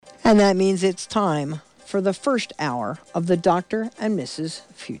And that means it's time for the first hour of the Dr. and Mrs.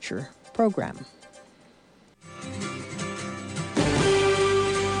 Future program.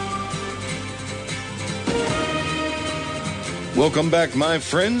 Welcome back, my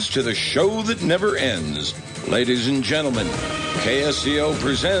friends, to the show that never ends. Ladies and gentlemen, KSCO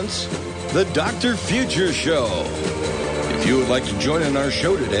presents the Dr. Future Show. If you would like to join in our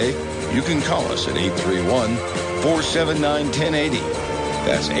show today, you can call us at 831-479-1080.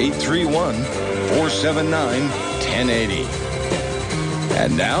 That's 831-479-1080.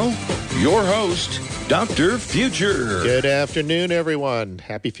 And now, your host, Dr. Future. Good afternoon, everyone.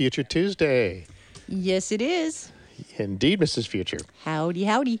 Happy Future Tuesday. Yes, it is. Indeed, Mrs. Future. Howdy,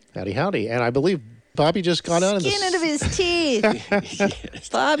 howdy. Howdy, howdy. And I believe Bobby just got out of the... Skin out of his teeth. Yes.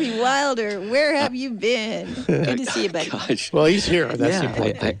 Bobby Wilder, where have you been? Good to see you, buddy. Gosh. Well, he's here. That's the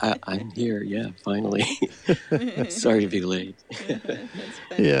important thing. I'm here. Yeah, finally. Sorry to be late.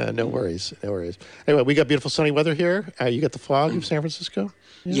 Yeah, no worries. No worries. Anyway, we got beautiful sunny weather here. You got the fog of San Francisco?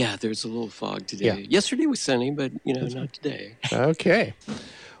 Yeah, there's a little fog today. Yeah. Yesterday was sunny, but, not today. Okay.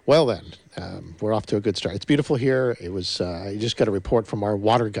 Well, then, we're off to a good start. It's beautiful here. It was, I just got a report from our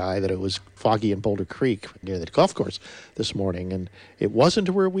water guy that it was foggy in Boulder Creek near the golf course this morning, and it wasn't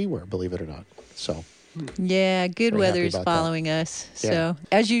where we were, believe it or not. So, Yeah, good Very weather happy is about following us. Yeah. So,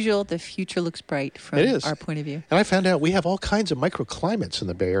 as usual, the future looks bright from It is. our point of view. and I found out we have all kinds of microclimates in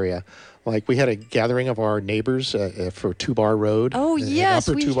the Bay Area. Like, we had a gathering of our neighbors for Two Bar Road. Oh, yes.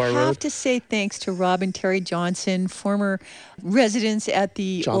 Upper We Two Bar have Road. to say thanks to Rob and Terry Johnson, former residents at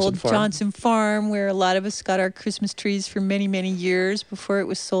the Johnson old Farm. Johnson Farm, where a lot of us got our Christmas trees for many, many years before it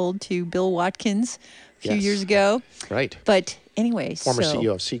was sold to Bill Watkins a few Yes. years ago. Right. But anyway, Former so,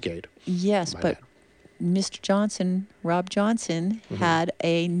 CEO of Seagate. Yes, My but bad. Mr. Johnson, Rob Johnson, Mm-hmm. had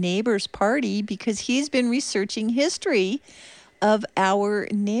a neighbor's party because he's been researching history of our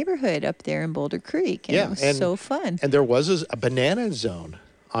neighborhood up there in Boulder Creek. And Yeah, it was and- so fun. And there was a banana zone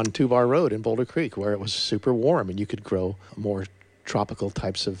on Two Bar Road in Boulder Creek where it was super warm and you could grow more tropical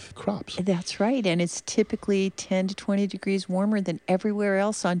types of crops. That's right. And it's typically 10 to 20 degrees warmer than everywhere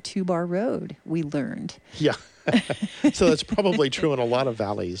else on Two Bar Road, we learned. Yeah. So that's probably true in a lot of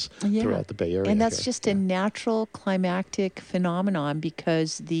valleys Yeah. throughout the Bay Area. And that's here. just a natural climactic phenomenon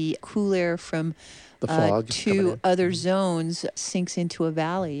because the cool air from The fog coming two in. other zones sinks into a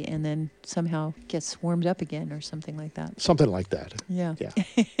valley and then somehow gets warmed up again or something like that. Something like that. Yeah. Yeah.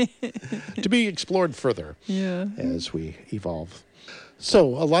 To be explored further Yeah. as we evolve. So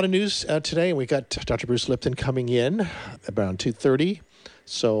a lot of news today, and we got Dr. Bruce Lipton coming in around 2:30.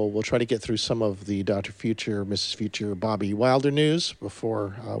 So we'll try to get through some of the Dr. Future, Mrs. Future, Bobby Wilder news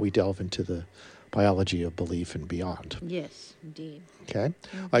before we delve into the biology of belief and beyond. Yes, indeed. Okay?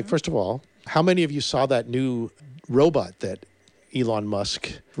 Like, first of all, how many of you saw that new robot that Elon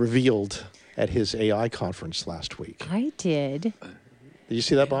Musk revealed at his AI conference last week? I did. Did you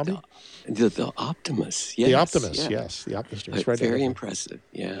see that, Bobby? The Optimus. Yes. The Optimus, yeah. yes. The Optimus. It's right Very there. impressive.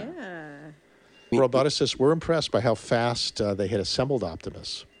 Yeah. Roboticists were impressed by how fast they had assembled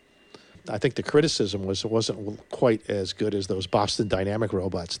Optimus. I think the criticism was it wasn't quite as good as those Boston Dynamic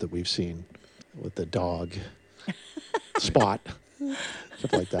robots that we've seen with the dog, Spot,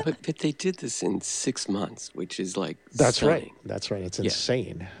 stuff like that. But they did this in 6 months, which is like That's stunning. right. That's right. It's Yeah.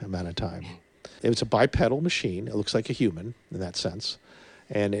 insane amount of time. It's a bipedal machine. It looks like a human in that sense.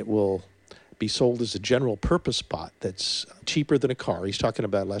 And it will be sold as a general purpose bot that's cheaper than a car. He's talking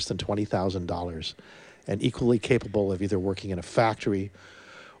about less than $20,000 and equally capable of either working in a factory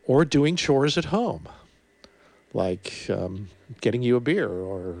or doing chores at home, like getting you a beer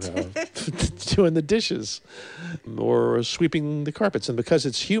or doing the dishes or sweeping the carpets. And because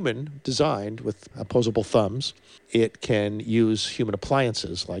it's human designed with opposable thumbs, it can use human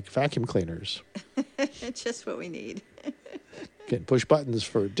appliances like vacuum cleaners. It's just what we need. Can push buttons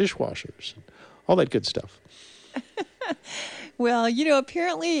for dishwashers, all that good stuff. Well,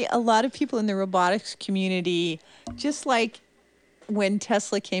 apparently a lot of people in the robotics community, just like when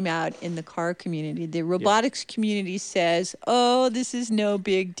Tesla came out in the car community, the robotics community says, oh, this is no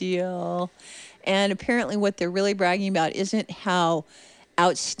big deal. And apparently what they're really bragging about isn't how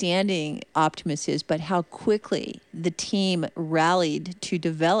outstanding Optimus is, but how quickly the team rallied to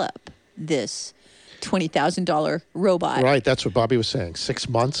develop this $20,000 robot. Right, that's what Bobby was saying. 6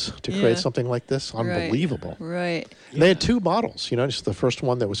 months to create Yeah. something like this? Unbelievable. Right. They had two models. Just the first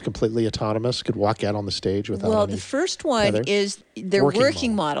one that was completely autonomous, could walk out on the stage without Well, any the first one tether. is their Working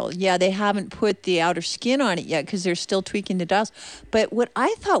working model. Yeah, they haven't put the outer skin on it yet because they're still tweaking the dials. But what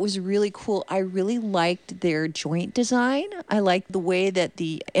I thought was really cool, I really liked their joint design. I liked the way that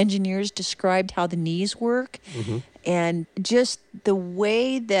the engineers described how the knees work. And just the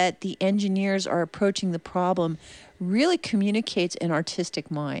way that the engineers are approaching the problem really communicates an artistic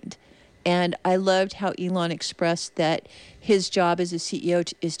mind. And I loved how Elon expressed that his job as a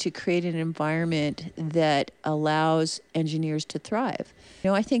CEO is to create an environment that allows engineers to thrive.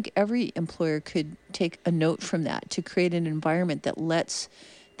 I think every employer could take a note from that, to create an environment that lets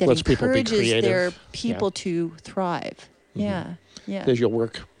people be encourages creative. their people to thrive. Yeah. Because you'll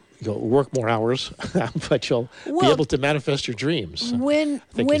work more hours, but you'll be able to manifest your dreams. When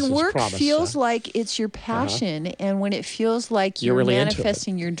work feels like it's your passion, and when it feels like you're really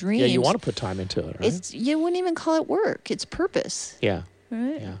manifesting your dreams, yeah, you want to put time into it, right? You wouldn't even call it work; it's purpose. Yeah,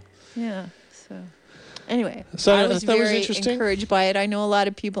 right. Yeah. So, anyway, so I was very interesting. encouraged by it. I know a lot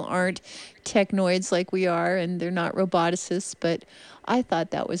of people aren't technoids like we are, and they're not roboticists, but I thought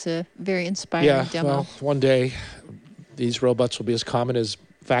that was a very inspiring demo. Well, one day these robots will be as common as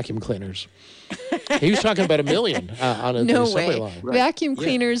vacuum cleaners. He was talking about 1 million on a assembly line. Right. Vacuum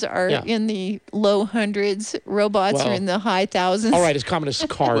cleaners are in the low hundreds. Robots are in the high thousands. All right, as common as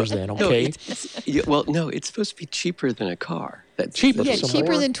cars then, okay? No, it's supposed to be cheaper than a car. That's cheaper. Yeah,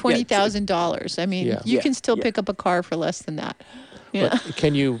 cheaper than $20,000. I mean, you can still pick up a car for less than that. Yeah. But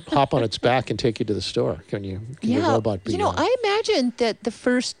can you hop on its back and take you to the store? Can your robot be? I imagine that the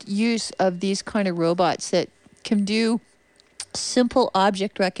first use of these kind of robots that can do simple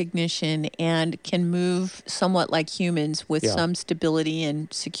object recognition and can move somewhat like humans with some stability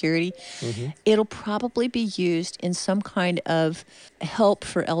and security, it'll probably be used in some kind of help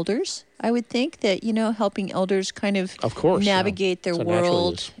for elders. I would think that, helping elders kind of navigate their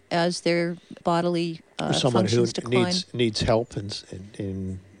world as their bodily someone who functions decline. needs help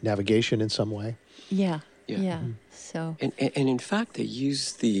in navigation in some way. Yeah. So, and in fact, they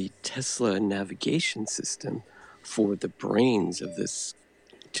use the Tesla navigation system for the brains of this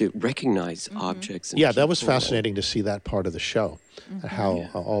to recognize objects. And that was fascinating to see that part of the show, how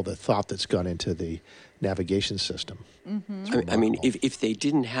all the thought that's gone into the navigation system. I mean, if they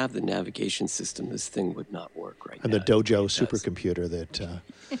didn't have the navigation system, this thing would not work right now. And the Dojo supercomputer that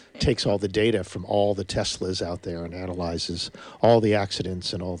takes all the data from all the Teslas out there and analyzes all the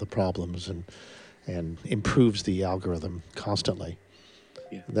accidents and all the problems and improves the algorithm constantly.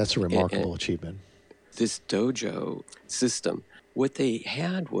 Yeah. That's a remarkable achievement. This Dojo system, what they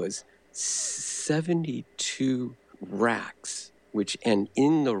had was 72 racks, and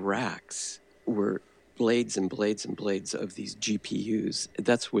in the racks were blades and blades and blades of these GPUs.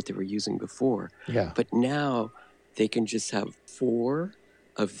 That's what they were using before. Yeah. But now they can just have 4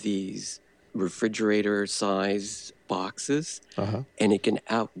 of these refrigerator-sized boxes, and it can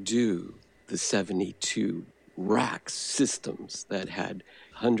outdo the 72 rack systems that had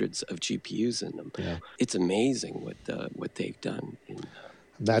hundreds of GPUs in them. Yeah. It's amazing what they've done to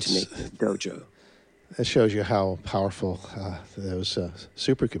make the Dojo. That shows you how powerful those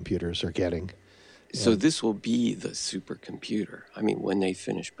supercomputers are getting. So this will be the supercomputer. I mean, when they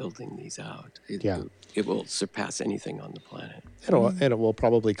finish building these out, it will surpass anything on the planet. And it will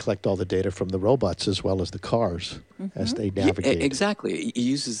probably collect all the data from the robots as well as the cars as they navigate. Yeah, exactly. It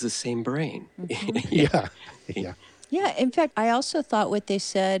uses the same brain. Yeah, in fact, I also thought what they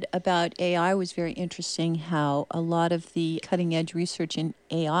said about AI was very interesting, how a lot of the cutting-edge research in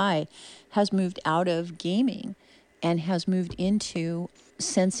AI has moved out of gaming and has moved into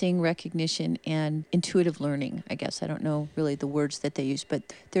sensing, recognition, and intuitive learning, I guess. I don't know really the words that they use, but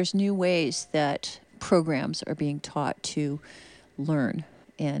there's new ways that programs are being taught to learn,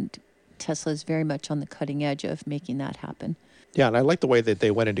 and Tesla is very much on the cutting edge of making that happen. Yeah, and I like the way that they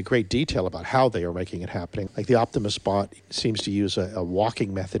went into great detail about how they are making it happen. Like the Optimus bot seems to use a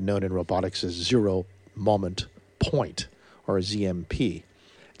walking method known in robotics as zero moment point, or a ZMP.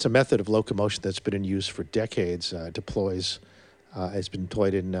 It's a method of locomotion that's been in use for decades. Has been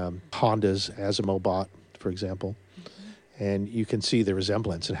deployed in Honda's Asimo bot, for example. And you can see the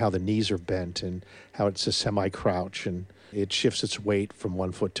resemblance and how the knees are bent and how it's a semi-crouch and it shifts its weight from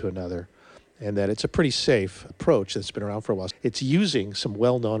one foot to another. And that it's a pretty safe approach that's been around for a while. It's using some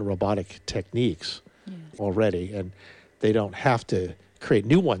well-known robotic techniques already, and they don't have to create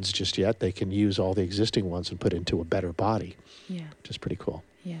new ones just yet. They can use all the existing ones and put into a better body, which is pretty cool.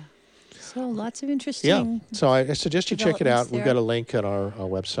 Yeah. So lots of interesting. Yeah. So I suggest you check it out. there. We've got a link on our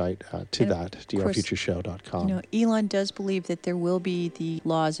website to that, drfutureshow.com. Elon does believe that there will be the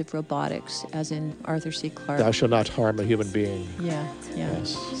laws of robotics, as in Arthur C. Clarke. Thou shalt not harm a human being. Yeah.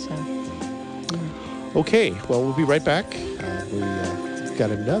 Yes. So. Okay, well, we'll be right back. We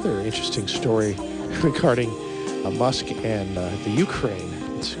got another interesting story regarding Musk and the Ukraine.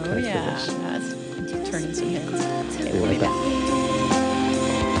 It's kind of curious. That's turning some heads. Okay, we'll be right back.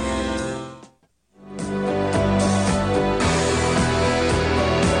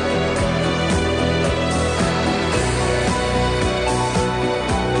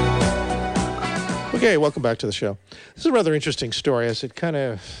 Okay, welcome back to the show. This is a rather interesting story as it kind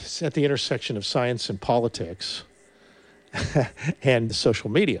of is at the intersection of science and politics and social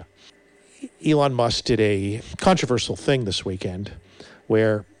media. Elon Musk did a controversial thing this weekend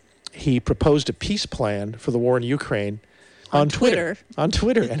where he proposed a peace plan for the war in Ukraine on Twitter,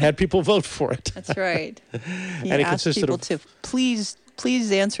 and had people vote for it. That's right. He And it asked consisted people of to please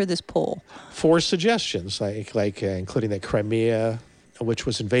answer this poll. 4 suggestions, like including that Crimea, which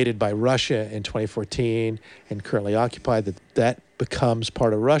was invaded by Russia in 2014 and currently occupied, that becomes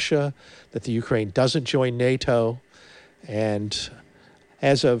part of Russia, that the Ukraine doesn't join NATO. And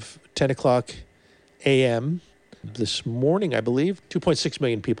as of 10 o'clock a.m. this morning, I believe, 2.6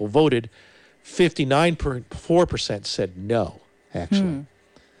 million people voted. 59.4% said no, actually.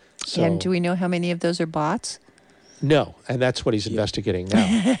 So, And do we know how many of those are bots? no, and that's what he's investigating now.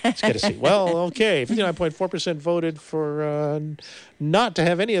 He's got to see, well, okay, 59.4% voted for not to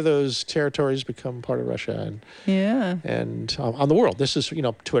have any of those territories become part of Russia and on the world. This is,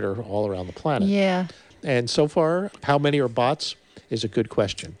 Twitter all around the planet. Yeah. And so far, how many are bots is a good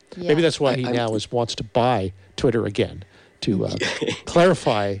question. Yeah. Maybe that's why he now wants to buy Twitter again, to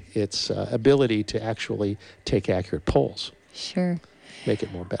clarify its ability to actually take accurate polls. Sure. Make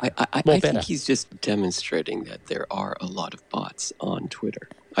it more better. I think he's just demonstrating that there are a lot of bots on Twitter.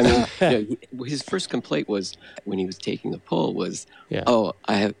 I mean, his first complaint was when he was taking the poll was, he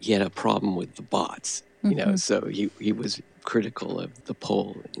had a problem with the bots. So he was critical of the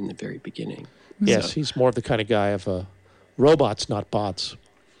poll in the very beginning. Yes, he's more of the kind of guy of robots, not bots.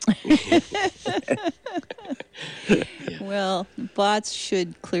 Well, bots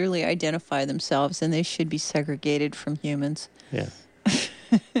should clearly identify themselves and they should be segregated from humans. Yeah.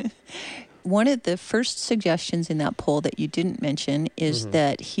 One of the first suggestions in that poll that you didn't mention is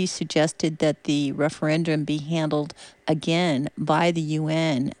that he suggested that the referendum be handled again by the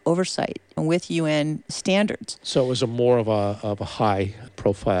UN oversight with UN standards. So it was more of a high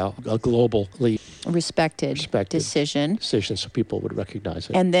profile, a globally Respected decision, so people would recognize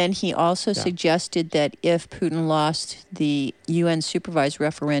it. And then he also suggested that if Putin lost the UN supervised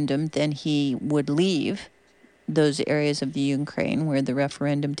referendum, then he would leave those areas of the Ukraine where the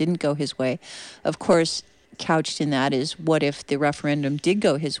referendum didn't go his way. Of course, couched in that is, what if the referendum did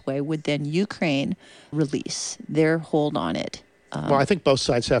go his way? Would then Ukraine release their hold on it? Well, I think both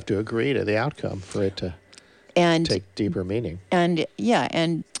sides have to agree to the outcome for it to take deeper meaning. And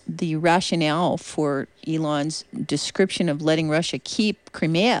the rationale for Elon's description of letting Russia keep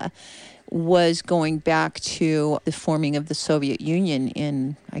Crimea was going back to the forming of the Soviet Union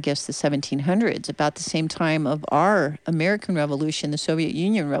in, I guess, the 1700s. About the same time of our American Revolution, the Soviet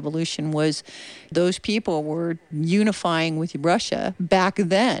Union Revolution was, those people were unifying with Russia back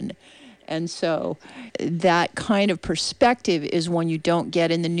then. And so that kind of perspective is one you don't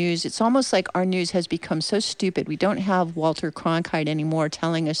get in the news. It's almost like our news has become so stupid. We don't have Walter Cronkite anymore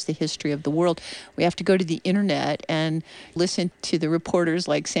telling us the history of the world. We have to go to the internet and listen to the reporters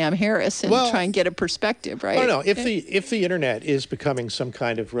like Sam Harris and try and get a perspective, right? I don't know. If the internet is becoming some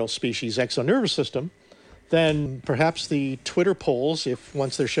kind of real species exonervous system, then perhaps the Twitter polls, if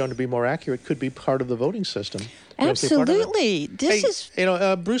once they're shown to be more accurate, could be part of the voting system. Absolutely.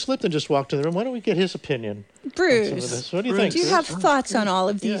 Bruce Lipton just walked in the room. Why don't we get his opinion? Bruce, what do you think? Do you have thoughts on all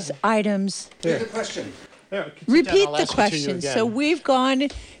of these items? Here's the question. Repeat the question. So we've gone,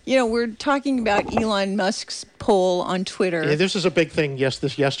 we're talking about Elon Musk's poll on Twitter. Yeah, this is a big thing.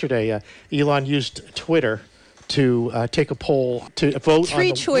 Yesterday, Elon used Twitter to take a poll to vote on the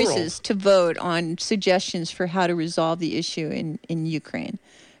Three choices to vote on suggestions for how to resolve the issue in Ukraine,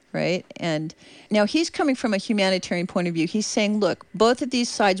 right? And now he's coming from a humanitarian point of view. He's saying, look, both of these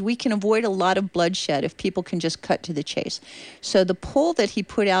sides, we can avoid a lot of bloodshed if people can just cut to the chase. So the poll that he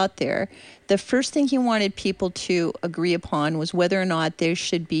put out there, the first thing he wanted people to agree upon was whether or not there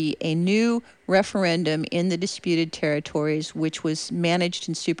should be a new referendum in the disputed territories, which was managed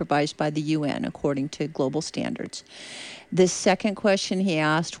and supervised by the UN according to global standards. The second question he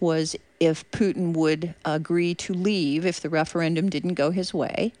asked was if Putin would agree to leave if the referendum didn't go his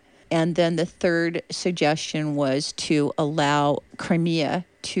way. And then the third suggestion was to allow Crimea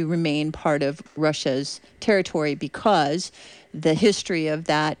to remain part of Russia's territory because the history of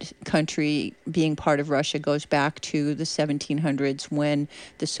that country being part of Russia goes back to the 1700s when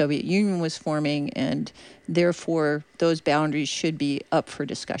the Soviet Union was forming, and therefore those boundaries should be up for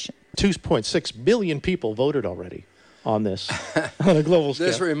discussion. 2.6 billion people voted already on this on a global scale.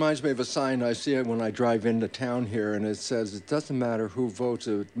 This reminds me of a sign I see when I drive into town here, and it says, it doesn't matter who votes,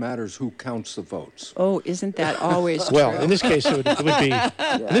 it matters who counts the votes. Oh, isn't that always true? Well, in this case, it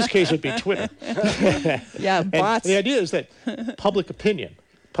would be Twitter. Yeah, bots. And the idea is that public opinion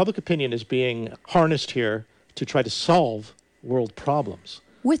public opinion is being harnessed here to try to solve world problems.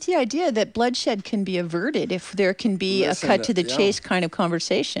 With the idea that bloodshed can be averted if there can be a cut to the chase kind of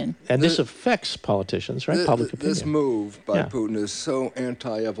conversation. And this affects politicians, right? Public opinion. This move by Putin is so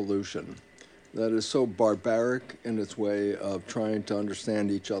anti-evolution, that is so barbaric in its way of trying to understand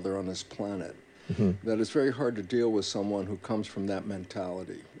each other on this planet, that it's very hard to deal with someone who comes from that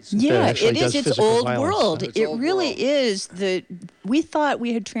mentality. It is. It's old violence. world. It's It old really world. is. We thought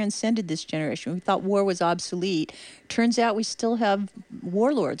we had transcended this generation. We thought war was obsolete. Turns out we still have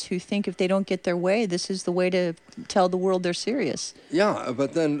warlords who think if they don't get their way, this is the way to tell the world they're serious. Yeah,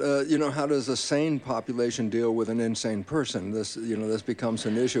 but then how does a sane population deal with an insane person? This becomes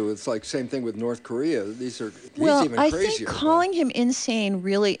an issue. It's like same thing with North Korea. He's even I crazier. think calling him insane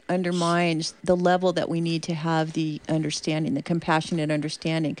really undermines the level that we need to have the understanding, the compassionate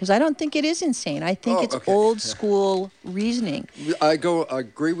understanding. Because I don't think it is insane. I think it's old school reasoning. I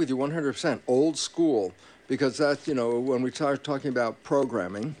agree with you 100%. Old school. Because that's, when we start talking about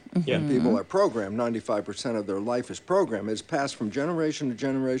programming, people are programmed. 95% of their life is programmed. It's passed from generation to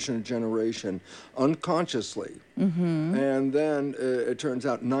generation to generation unconsciously. And then it turns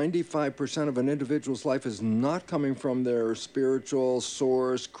out 95% of an individual's life is not coming from their spiritual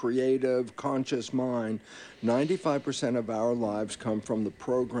source, creative, conscious mind. 95% of our lives come from the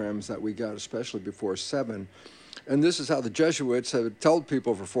programs that we got, especially before 7. And this is how the Jesuits have told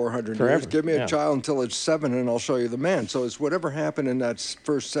people for 400 years, give me a child until it's 7 and I'll show you the man. So it's whatever happened in that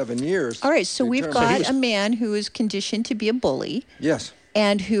first 7 years. All right, so we've got a man who is conditioned to be a bully. Yes.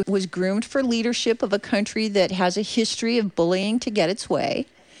 And who was groomed for leadership of a country that has a history of bullying to get its way.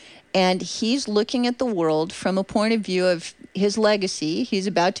 And he's looking at the world from a point of view of his legacy. He's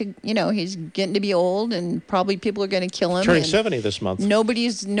about to, he's getting to be old, and probably people are going to kill him. Turning 70 this month.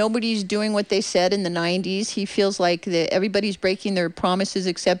 Nobody's doing what they said in the 90s. He feels like everybody's breaking their promises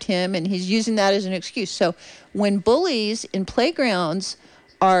except him, and he's using that as an excuse. So when bullies in playgrounds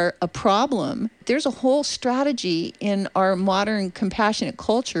are a problem, there's a whole strategy in our modern compassionate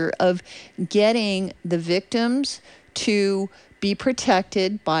culture of getting the victims to be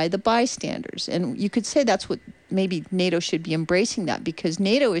protected by the bystanders. And you could say that's what maybe NATO should be embracing, that, because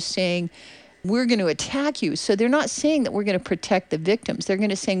NATO is saying we're going to attack you. So they're not saying that we're going to protect the victims. They're going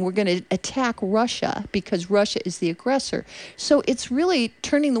to saying we're going to attack Russia because Russia is the aggressor. So it's really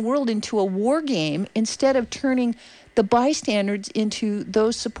turning the world into a war game instead of turning the bystanders into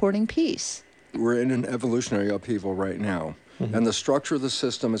those supporting peace. We're in an evolutionary upheaval right now. And the structure of the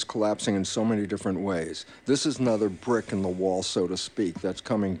system is collapsing in so many different ways. This is another brick in the wall, so to speak, that's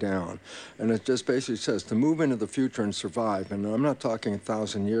coming down. And it just basically says to move into the future and survive. And I'm not talking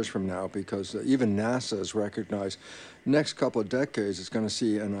 1,000 years from now, because even NASA has recognized next couple of decades it's going to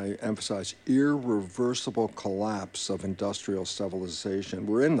see, and I emphasize, irreversible collapse of industrial civilization.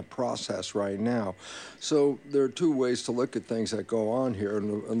 We're in the process right now. So there are two ways to look at things that go on here.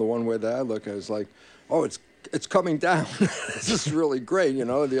 And the one way that I look at it is like, it's coming down. This is really great,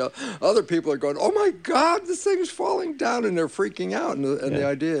 The other people are going, oh my God, this thing is falling down, and they're freaking out. And the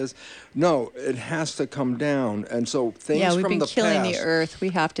idea is, no, it has to come down. And so things from the past. Yeah, we've been killing the earth. We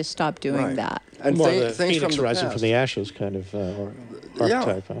have to stop doing that. And the things phoenix from the rising past. from the ashes kind of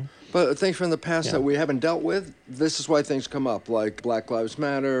archetype. Huh? But things from the past that we haven't dealt with, this is why things come up, like Black Lives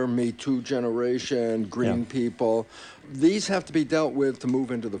Matter, Me Too generation, green people. These have to be dealt with to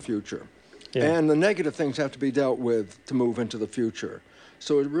move into the future. Yeah. And the negative things have to be dealt with to move into the future.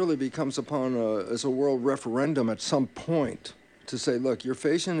 So it really becomes upon as a world referendum at some point to say, look, you're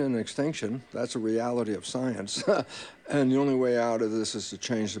facing an extinction. That's a reality of science. And the only way out of this is to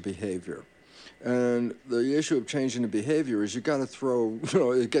change the behavior. And the issue of changing the behavior is you got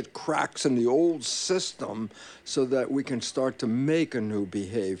to get cracks in the old system so that we can start to make a new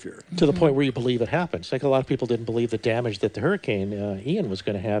behavior. To the point where you believe it happens. Like a lot of people didn't believe the damage that the hurricane Ian was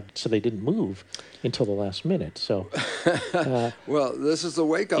going to have, so they didn't move until the last minute. So, well, this is the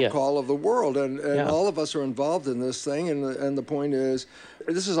wake-up call of the world, and all of us are involved in this thing. And the point is,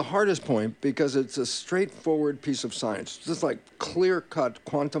 this is the hardest point because it's a straightforward piece of science. Just like clear-cut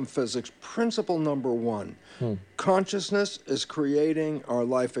quantum physics, principle number 1. Consciousness is creating our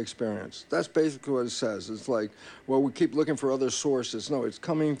life experience. That's basically what it says. It's like, well, we keep looking for other sources. No, it's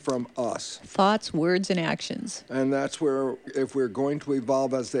coming from us. Thoughts, words, and actions. And that's where, if we're going to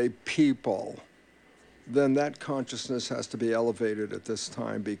evolve as a people, then that consciousness has to be elevated at this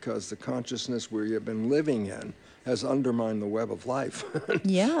time, because the consciousness we have been living in has undermined the web of life.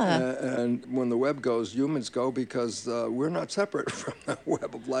 And when the web goes, humans go, because we're not separate from that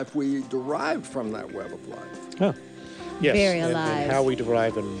web of life. We derived from that web of life. Huh. Yes, very and alive. how we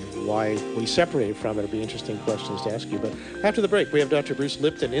derive and why we separate from it will be interesting questions to ask you. But after the break, we have Dr. Bruce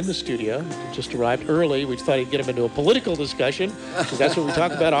Lipton in the studio. Just arrived early. We thought he'd get him into a political discussion, because that's what we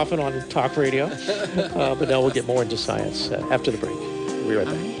talk about often on talk radio. But now we'll get more into science after the break. We'll be right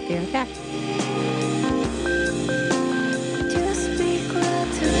back. Be right back.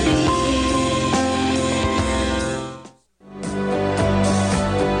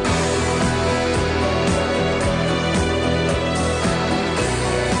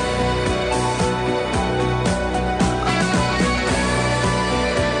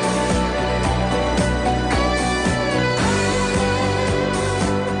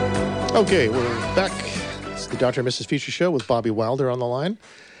 Okay, we're back. It's the Dr. and Mrs. Future Show with Bobby Wilder on the line.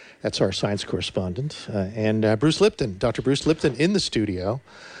 That's our science correspondent. And Bruce Lipton, Dr. Bruce Lipton in the studio,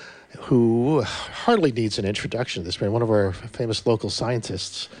 who hardly needs an introduction at this point, one of our famous local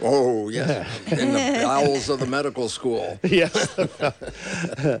scientists. Oh, yeah. In the bowels of the medical school. Yes.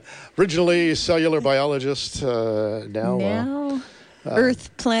 Originally cellular biologist, now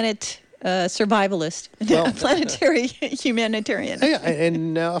Earth, planet, survivalist, planetary humanitarian. Yeah,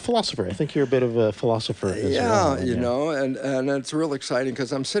 and a philosopher. I think you're a bit of a philosopher as well. Yeah, you know, and it's real exciting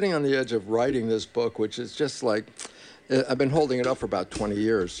because I'm sitting on the edge of writing this book, which is just like, I've been holding it up for about 20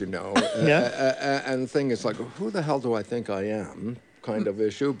 years, you know. And the thing is like, who the hell do I think I am kind of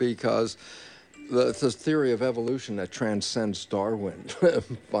issue, because it's a theory of evolution that transcends Darwin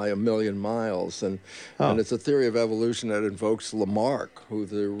by a million miles. And it's a theory of evolution that invokes Lamarck, who's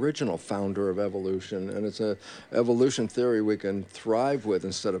the original founder of evolution. And it's a evolution theory we can thrive with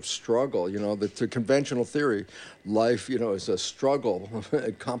instead of struggle. You know, the conventional theory, life, you know, is a struggle,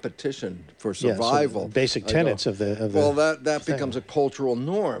 a competition for survival. So basic tenets of the well, that becomes a cultural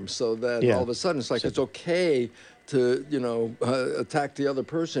norm, so that all of a sudden it's like it's okay to, you know, attack the other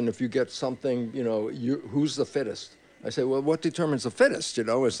person if you get something, you know, who's the fittest? I say, well, what determines the fittest? You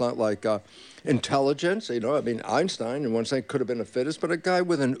know, it's not like intelligence. You know, I mean, Einstein, in one sense, could have been the fittest, but a guy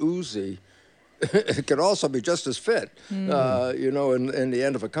with an Uzi could also be just as fit, you know, in the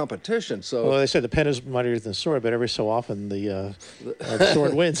end of a competition. So, well, they say the pen is mightier than the sword, but every so often the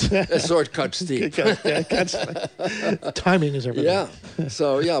sword wins. The sword cuts deep. Timing is everything. Yeah.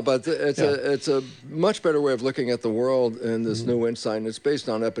 So, yeah, but it's a much better way of looking at the world in this new insight. And it's based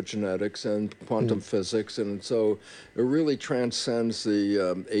on epigenetics and quantum physics. And so it really transcends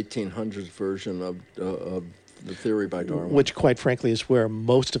the 1800s version of the theory by Darwin. Which, quite frankly, is where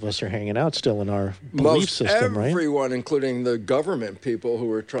most of us are hanging out still in our belief system, right? Everyone, including the government people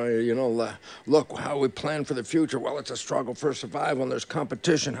who are trying to, you know, look how we plan for the future. Well, it's a struggle for survival, and there's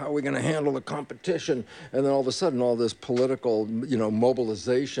competition. How are we going to handle the competition? And then all of a sudden, all this political, you know,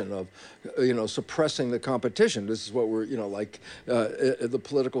 mobilization of, you know, suppressing the competition. This is what we're, you know, like the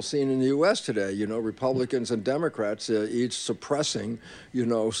political scene in the U.S. today. You know, Republicans and Democrats each suppressing, you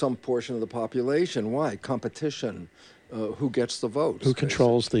know, some portion of the population. Why? Competition. Who gets the votes? Who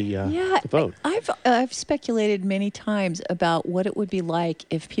controls the vote? I've speculated many times about what it would be like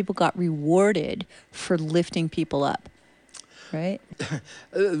if people got rewarded for lifting people up, right?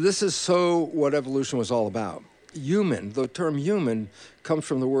 This is so what evolution was all about. Human, the term human comes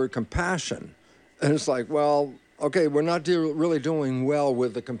from the word compassion. And it's like, well, okay, we're not really doing well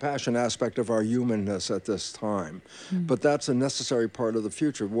with the compassion aspect of our humanness at this time. But that's a necessary part of the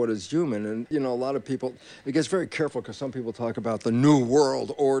future. What is human? And, you know, a lot of people, it gets very careful because some people talk about the New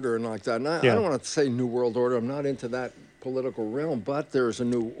World Order and like that. And I don't want to say New World Order. I'm not into that political realm. But there's a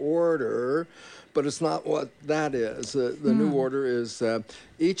new order. But it's not what that is. The new order is that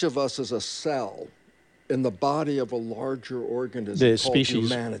each of us is a cell in the body of a larger organism called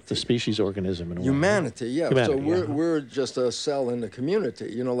humanity. The species organism. In a humanity, way, yeah. Humanity, so we're just a cell in the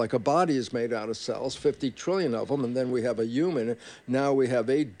community. You know, like a body is made out of cells, 50 trillion of them, and then we have a human. Now we have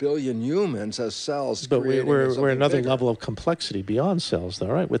 8 billion humans as cells. But we're another bigger. level of complexity beyond cells, though,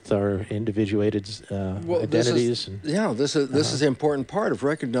 right? With our individuated identities. This is the important part of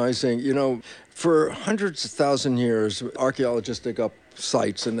recognizing, you know, for hundreds of thousand years, archaeologists dig up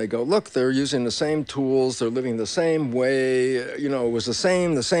sites and they go, look, they're using the same tools, they're living the same way, you know, it was the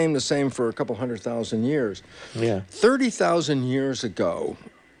same for a couple 100,000 years. Yeah. 30,000 years ago,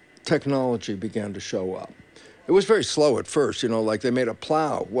 technology began to show up. It was very slow at first, you know, like they made a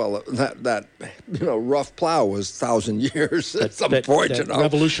plow. Well, that you know, rough plow was 1,000 years at some point, you know.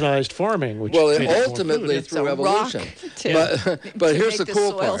 Revolutionized farming, which ultimately through evolution. But here's the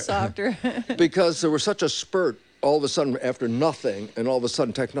cool soil part. softer. Because there was such a spurt all of a sudden, after nothing, and all of a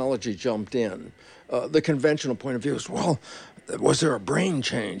sudden technology jumped in, the conventional point of view is, well, was there a brain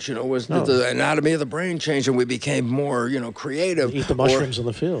change? You know, did the anatomy of the brain change and we became more, creative? Eat the mushrooms in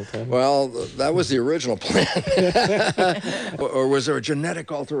the field. Huh? Well, that was the original plan. or was there a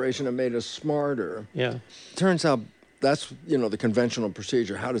genetic alteration that made us smarter? Yeah. Turns out that's, the conventional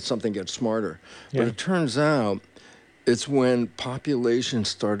procedure. How did something get smarter? Yeah. But it turns out it's when populations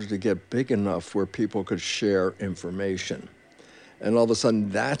started to get big enough where people could share information. And all of a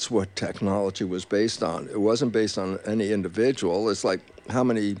sudden, that's what technology was based on. It wasn't based on any individual. It's like how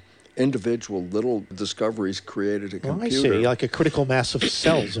many individual little discoveries created a computer. I see, like a critical mass of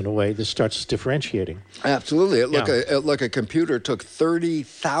cells in a way that starts differentiating. Absolutely. Look, a computer took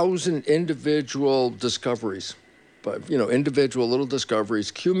 30,000 individual discoveries. But, individual little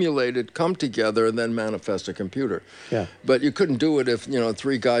discoveries accumulated, come together, and then manifest a computer. Yeah. But you couldn't do it if,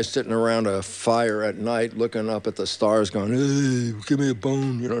 3 guys sitting around a fire at night looking up at the stars going, hey, give me a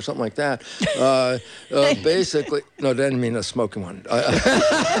bone, something like that. Basically, no, that didn't mean a smoking one. or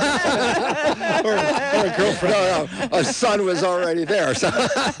a girlfriend. No, a son was already there. So.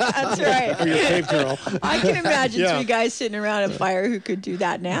 That's right. Or your cave girl. I can imagine 3 guys sitting around a fire who could do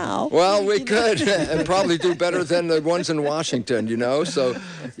that now. Well, we could, and probably do better than the ones in Washington, So,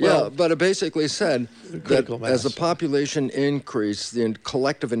 but it basically said that as the population increased, the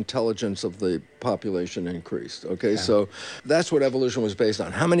collective intelligence of the population increased. Okay, so that's what evolution was based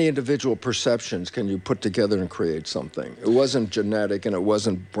on. How many individual perceptions can you put together and create something? It wasn't genetic and it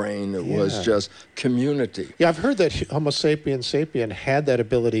wasn't brain. It was just community. Yeah, I've heard that Homo sapiens sapien had that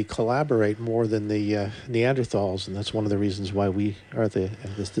ability to collaborate more than the Neanderthals, and that's one of the reasons why we are the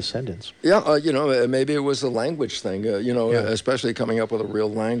descendants. Yeah, maybe it was a language thing, especially coming up with a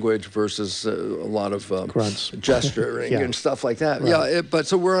real language versus a lot of grunts, gesturing and stuff like that. Right. But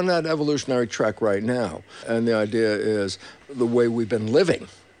so we're on that evolutionary track right now. And the idea is the way we've been living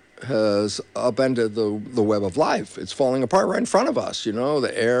has upended the web of life. It's falling apart right in front of us,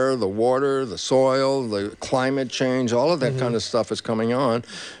 the air, the water, the soil, the climate change, all of that kind of stuff is coming on.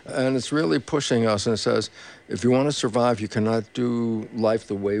 And it's really pushing us, and it says, if you want to survive, you cannot do life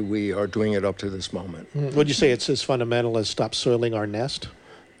the way we are doing it up to this moment. Would you say it's as fundamental as stop soiling our nest?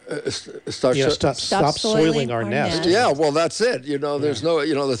 Stop soiling our nest. Yeah, well, that's it. There's no,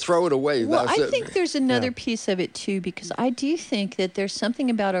 to throw it away. Well, I think there's another piece of it, too, because I do think that there's something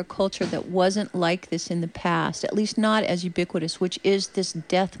about our culture that wasn't like this in the past, at least not as ubiquitous, which is this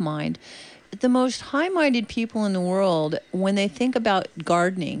death mind. The most high-minded people in the world, when they think about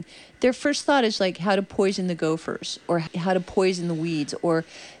gardening, their first thought is like how to poison the gophers or how to poison the weeds, or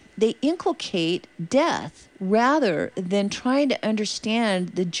they inculcate death rather than trying to understand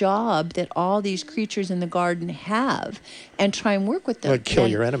the job that all these creatures in the garden have and try and work with them. Like kill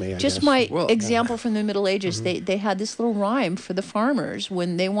your enemy, I guess. Just my example from the Middle Ages, they had this little rhyme for the farmers.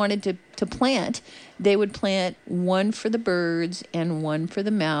 When they wanted to plant, they would plant one for the birds and one for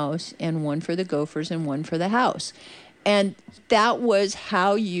the mouse and one for the gophers and one for the house. And that was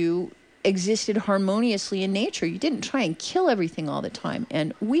how you existed harmoniously in nature. You didn't try and kill everything all the time.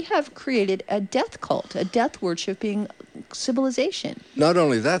 And we have created a death cult, a death worshiping civilization. Not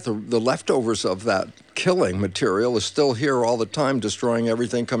only that, the leftovers of that killing material is still here all the time, destroying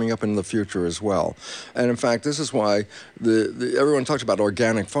everything coming up in the future as well. And in fact, this is why everyone talks about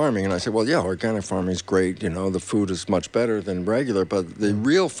organic farming, and I say, well, yeah, organic farming is great. The food is much better than regular, but the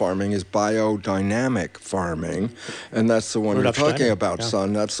real farming is biodynamic farming, and that's the one you're talking about,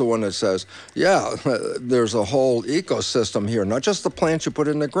 son. That's the one that says, there's a whole ecosystem here, not just the plants you put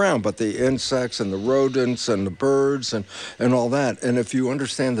in the ground, but the insects and the rodents and the birds and all that. And if you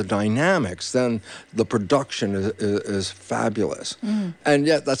understand the dynamics, then the production is fabulous. And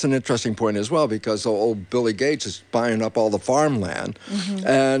yet that's an interesting point as well, because old Billy Gates is buying up all the farmland.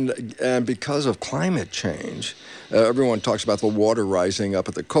 And because of climate change, everyone talks about the water rising up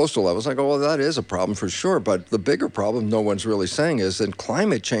at the coastal levels. I go, well, that is a problem for sure. But the bigger problem no one's really saying is in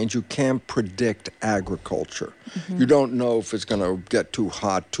climate change, you can't predict agriculture. You don't know if it's going to get too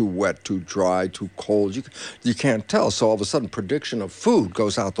hot, too wet, too dry, too cold. You can't tell. So all of a sudden, prediction of food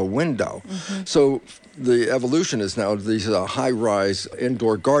goes out the window. So the evolution is now these high-rise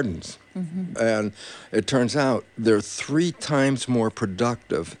indoor gardens. And it turns out they're 3 times more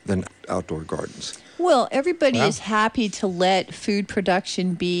productive than outdoor gardens. Well, everybody is happy to let food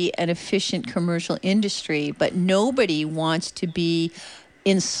production be an efficient commercial industry, but nobody wants to be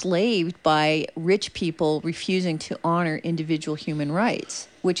enslaved by rich people refusing to honor individual human rights,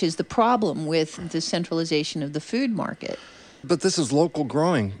 which is the problem with the centralization of the food market. But this is local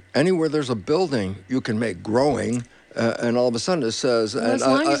growing. Anywhere there's a building, you can make growing And all of a sudden it says... Well, as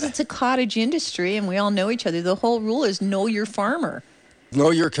long as it's a cottage industry and we all know each other, the whole rule is know your farmer. Know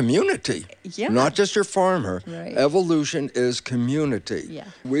your community, Yeah. not just your farmer. Right. Evolution is community. Yeah.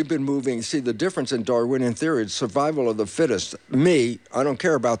 We've been moving. See, the difference in Darwinian theory is survival of the fittest. Me, I don't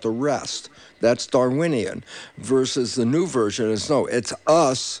care about the rest. That's Darwinian. Versus the new version is no, it's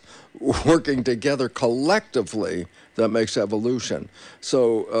us working together collectively that makes evolution.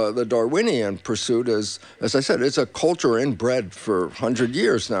 So the Darwinian pursuit is, as I said, it's a culture inbred for 100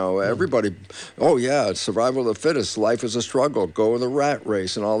 years now. Everybody, oh yeah, it's survival of the fittest, life is a struggle, go in the rat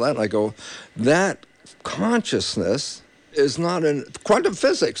race and all that. And I go, that consciousness is not in quantum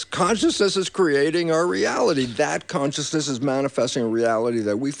physics. Consciousness is creating our reality. That consciousness is manifesting a reality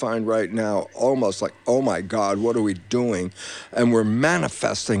that we find right now almost like, oh my God, what are we doing? And we're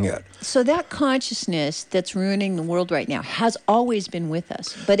manifesting it. So that consciousness that's ruining the world right now has always been with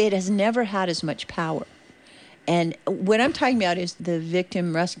us, but it has never had as much power. And what I'm talking about is the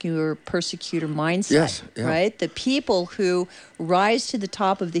victim, rescuer, persecutor mindset, Yes, yeah. right? The people who rise to the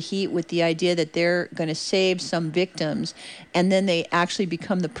top of the heat with the idea that they're going to save some victims, and then they actually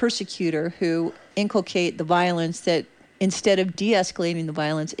become the persecutor who inculcate the violence that instead of de-escalating the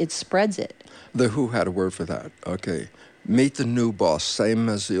violence, it spreads it. The Who had a word for that. Okay. Meet the new boss, same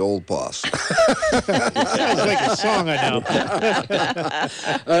as the old boss. Sounds like a song I know.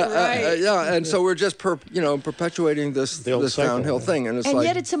 Right. Yeah, and so we're just perpetuating this cycle, downhill thing, and it's And like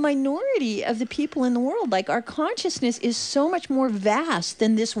yet it's a minority of the people in the world. Like, our consciousness is so much more vast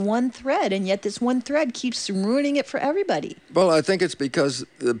than this one thread, and yet this one thread keeps ruining it for everybody. Well, I think it's because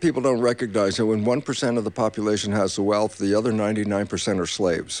people don't recognize that when 1% of the population has the wealth, the other 99% are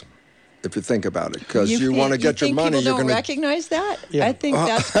slaves. If you think about it, because you want to get your money, people you're don't going to recognize that? Yeah. I think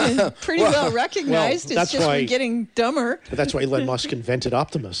that's been pretty well recognized. well, It's that's just why- we're getting dumber. But that's why Elon Musk invented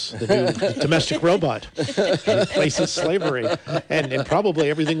Optimus, the new domestic robot, replaces slavery and probably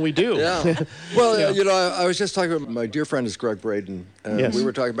everything we do. Yeah. Well, I was just talking about my dear friend is Greg Braden, and Yes. we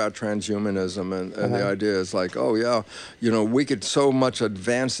were talking about transhumanism, and the idea is like, oh, yeah, we could so much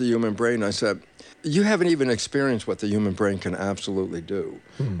advance the human brain. I said, you haven't even experienced what the human brain can absolutely do.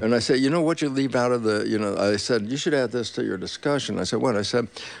 And I said, you know what you leave out of the, I said, you should add this to your discussion. I said, what? I said,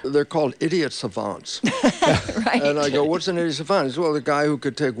 they're called idiot savants. Right. And I go, what's an idiot savant? He said, well, the guy who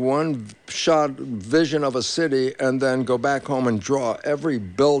could take one shot vision of a city and then go back home and draw every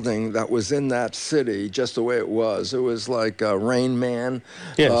building that was in that city just the way it was. It was like Rain Man.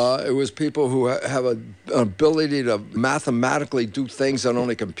 Yes. It was people who have an ability to mathematically do things that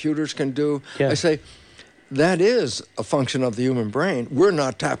only computers can do. Yeah. I say, that is a function of the human brain. We're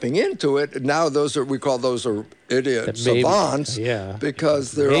not tapping into it. Now we call those idiot That maybe- savants yeah.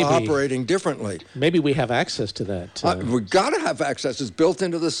 because they're Maybe. operating differently. Maybe we have access to that. We got to have access. It's built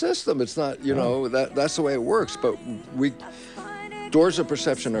into the system. It's not, that's the way it works. But doors of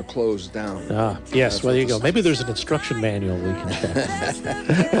perception are closed down. Yes, well, there you go. Maybe there's an instruction manual we can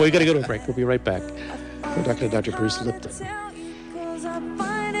check. Well, we got to go to a break. We'll be right back. We're talking to Dr. Bruce Lipton.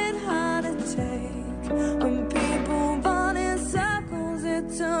 When people run in circles,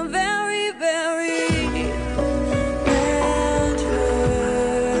 it's a very, very bad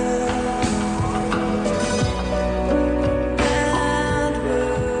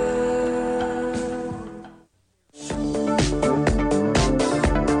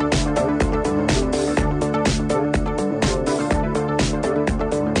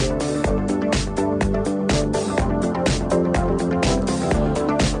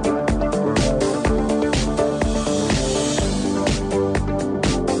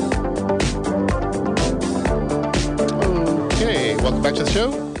Back to the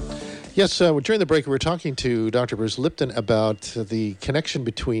show. Yes, during the break, we were talking to Dr. Bruce Lipton about the connection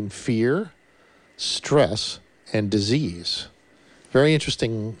between fear, stress, and disease. Very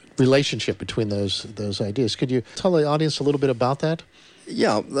interesting relationship between those ideas. Could you tell the audience a little bit about that?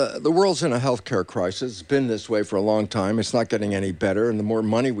 Yeah, the world's in a healthcare crisis. It's been this way for a long time. It's not getting any better. And the more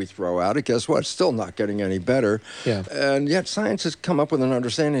money we throw at it, guess what? It's still not getting any better. Yeah. And yet science has come up with an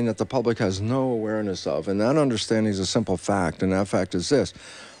understanding that the public has no awareness of. And that understanding is a simple fact. And that fact is this.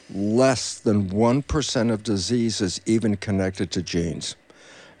 Less than 1% of disease is even connected to genes.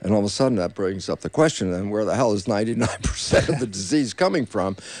 And all of a sudden that brings up the question, then where the hell is 99% of the disease coming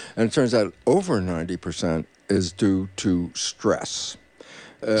from? And it turns out over 90% is due to stress.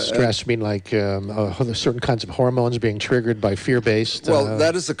 Stress, mean like certain kinds of hormones being triggered by fear-based Well,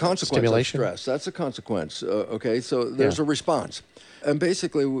 that is a consequence stimulation? of stress. That's a consequence. Okay, so there's a response. And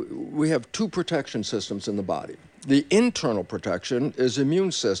basically, we have two protection systems in the body. The internal protection is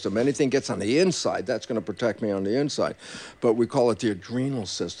immune system. Anything gets on the inside, that's going to protect me on the inside. But we call it the adrenal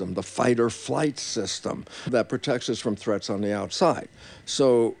system, the fight or flight system that protects us from threats on the outside.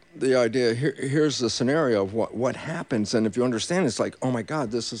 So the idea, here's the scenario of what happens. And if you understand, it's like, oh my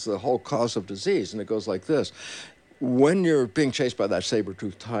God, this is the whole cause of disease. And it goes like this. When you're being chased by that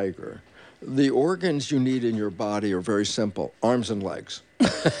saber-toothed tiger, the organs you need in your body are very simple, arms and legs.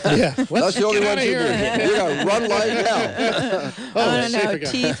 Yeah, that's the only ones you need. You gotta run like hell. I don't know,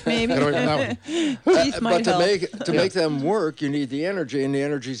 teeth maybe. Teeth might help. To make them work, you need the energy, and the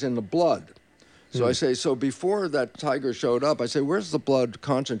energy's in the blood. So I say, so before that tiger showed up, I say, where's the blood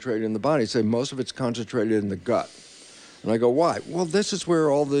concentrated in the body? I say, most of it's concentrated in the gut. And I go, why? Well, this is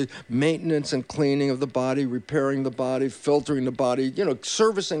where all the maintenance and cleaning of the body, repairing the body, filtering the body,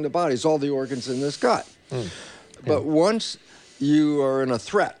 servicing the body is all the organs in this gut. But once you are in a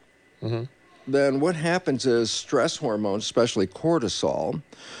threat, then what happens is stress hormones, especially cortisol,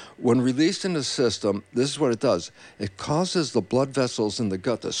 when released in the system, this is what it does. It causes the blood vessels in the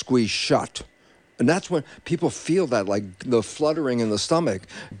gut to squeeze shut. And that's when people feel that, like the fluttering in the stomach,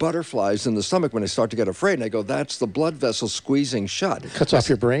 butterflies in the stomach when they start to get afraid. And I go, that's the blood vessels squeezing shut. It cuts off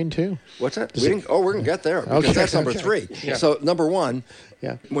your brain, too. What's that? We're going to get there, because that's number 3. Yeah. So number 1,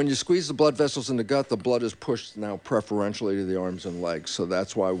 when you squeeze the blood vessels in the gut, the blood is pushed now preferentially to the arms and legs. So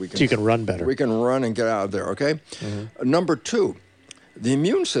that's why we can... So you can run better. We can run and get out of there, okay? Number 2. The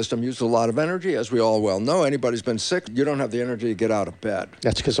immune system uses a lot of energy, as we all well know. Anybody's been sick, you don't have the energy to get out of bed.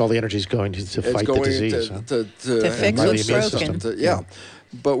 That's because all the energy is going to fight the disease. To fix what's broken. Yeah.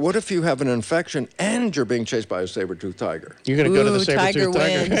 But what if you have an infection and you're being chased by a saber-toothed tiger? You're going to go to the saber-toothed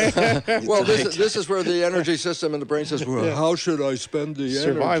tiger. Well, this is where the energy system in the brain says, well, how should I spend the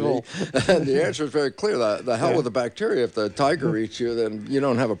survival energy? And the answer is very clear. The hell with the bacteria. If the tiger eats you, then you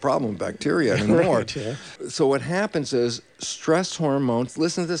don't have a problem with bacteria anymore. Right, yeah. So what happens is stress hormones,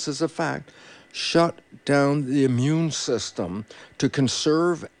 listen to this as a fact, shut down the immune system to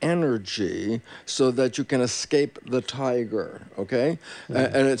conserve energy so that you can escape the tiger, okay?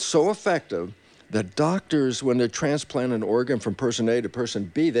 And it's so effective that doctors, when they transplant an organ from person A to person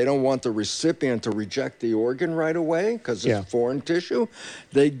B, they don't want the recipient to reject the organ right away because it's foreign tissue.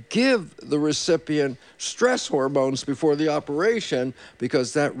 They give the recipient stress hormones before the operation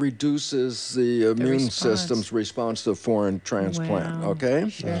because that reduces the immune system's response to foreign transplant, okay?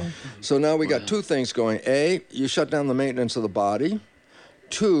 Sure. So now we got 2 things going. A, you shut down the maintenance of the body.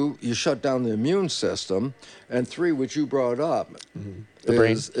 2, you shut down the immune system. And 3, which you brought up,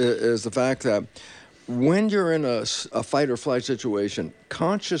 is the fact that when you're in a fight or flight situation,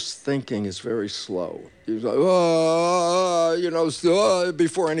 conscious thinking is very slow. You're like,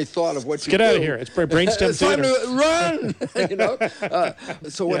 before any thought of what you do. Get out of here. It's brainstem theater. It's time to run!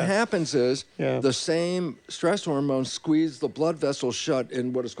 So what happens is the same stress hormones squeeze the blood vessels shut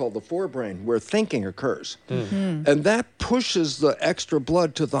in what is called the forebrain, where thinking occurs. And that pushes the extra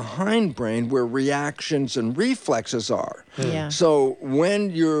blood to the hindbrain, where reactions and reflexes are. So when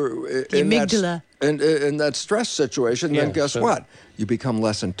you're in that stress situation, then guess what? You become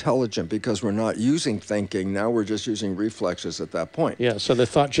less intelligent because we're not using thinking. Now we're just using reflexes at that point. Yeah, so the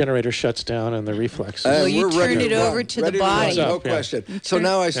thought generator shuts down and the reflexes. Well, you turn it over to the body. No question. So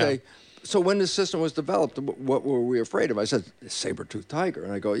now I say, so when this system was developed, what were we afraid of? I said, saber-toothed tiger.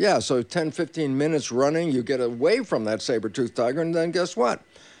 And I go, so 10, 15 minutes running, you get away from that saber-toothed tiger, and then guess what?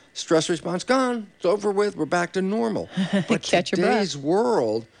 Stress response gone. It's over with. We're back to normal. But today's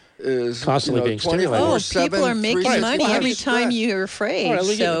world is constantly being stimulated. Oh, people are making money every time you're afraid,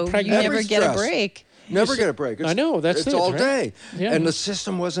 so you never get a break. Never get a break. I know, that's it's all day. Yeah. And the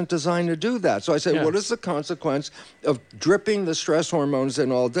system wasn't designed to do that. So I say, what is the consequence of dripping the stress hormones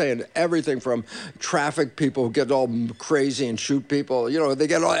in all day? And everything from traffic people who get all crazy and shoot people, they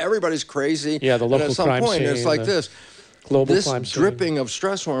get everybody's crazy. Yeah, the local and at some crime point, scene, it's like this. This dripping of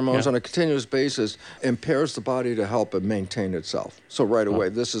stress hormones on a continuous basis impairs the body to help it maintain itself. So right away,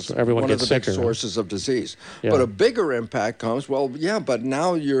 this is one of the big sources of disease. But a bigger impact comes, but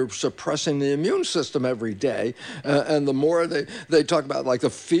now you're suppressing the immune system every day. And the more they talk about like the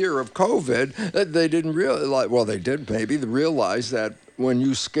fear of COVID, they didn't realize, they did maybe realize that when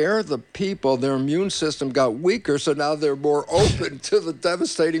you scare the people, their immune system got weaker, so now they're more open to the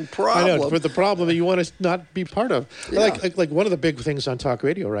devastating problem. I know, but the problem that you want to not be part of. Yeah. Like one of the big things on talk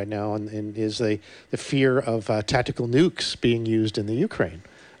radio right now is the fear of tactical nukes being used in the Ukraine.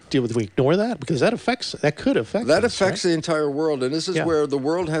 do we ignore that? Because that could affect That us, affects right? the entire world, and this is where the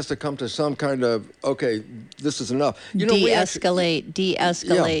world has to come to some kind of, okay, this is enough. De-escalate,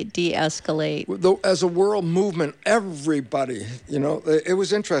 de-escalate. As a world movement, everybody, it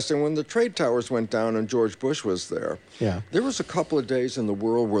was interesting when the trade towers went down and George Bush was there. Yeah. There was a couple of days in the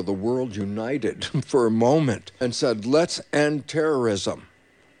world where the world united for a moment and said, let's end terrorism.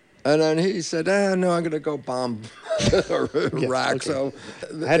 And then he said, no, I'm going to go bomb Iraq. Okay. So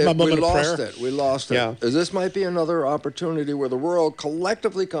I had my moment we of lost prayer. it. We lost it. Yeah. This might be another opportunity where the world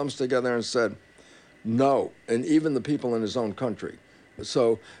collectively comes together and said, no, and even the people in his own country.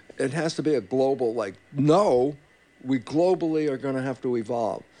 So it has to be a global, no, we globally are going to have to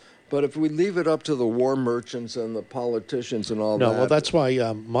evolve. But if we leave it up to the war merchants and the politicians and all that... No, well, that's why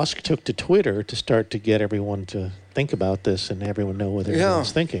Musk took to Twitter to start to get everyone to think about this and everyone know what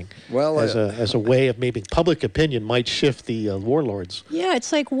everyone's thinking. Well, as a way of maybe public opinion might shift the warlords. Yeah,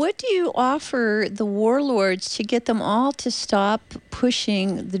 it's like, what do you offer the warlords to get them all to stop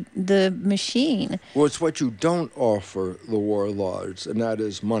pushing the machine? Well, it's what you don't offer the warlords, and that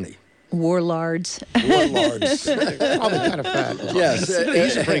is money. Warlords. Warlords. Probably kind of fat. Yes,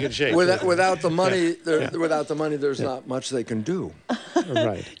 He's in pretty good shape. without the money, without the money, there's not much they can do.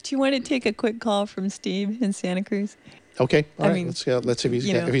 Right. Do you want to take a quick call from Steve in Santa Cruz? Okay. All right. mean, Let's see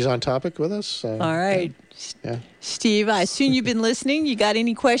if he's on topic with us. All right. Yeah. Steve, I assume you've been listening. You got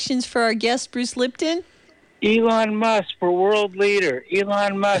any questions for our guest, Bruce Lipton? Elon Musk for world leader.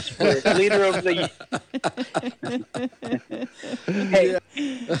 Elon Musk for leader of the... Hey,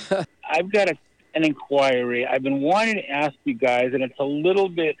 I've got an inquiry. I've been wanting to ask you guys, and it's a little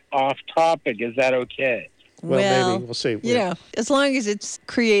bit off topic. Is that okay? Well, maybe. We'll see. As long as it's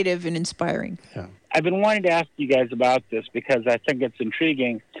creative and inspiring. Yeah. I've been wanting to ask you guys about this because I think it's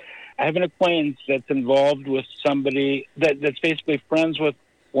intriguing. I have an acquaintance that's involved with somebody that's basically friends with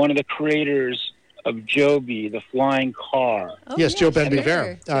one of the creators of Joby, the flying car. Oh, Yes, yeah, Joe Ben sure.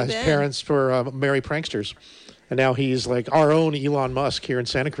 Bivera. Joe His Ben. parents were merry pranksters. And now he's like our own Elon Musk here in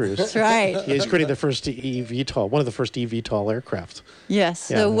Santa Cruz. That's right. Yeah, he's creating the first eVTOL, one of the first eVTOL aircraft. Yes.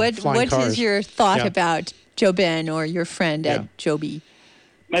 Yeah, So flying what cars. is your thought Yeah. about Joe Ben or your friend Yeah. at Joby?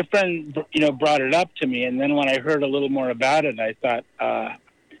 My friend, brought it up to me, and then when I heard a little more about it, I thought,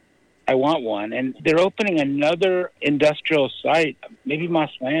 I want one. And they're opening another industrial site, maybe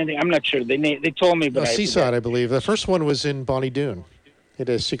Moss Landing. I'm not sure. They told me, but Seaside, I believe. The first one was in Bonnie Doon. It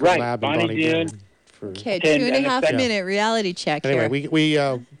is a secret Right, lab in Bonnie Bonnie Doon. Doon. Okay, And- 2.5 and minute reality check Anyway, here. we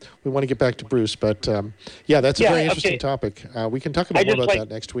want to get back to Bruce, but that's a very interesting okay. topic. We can talk about more about that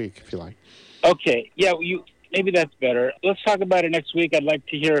next week if you like. Okay, yeah, maybe that's better. Let's talk about it next week. I'd like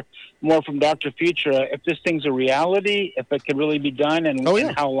to hear more from Dr. Futura, if this thing's a reality, if it could really be done, and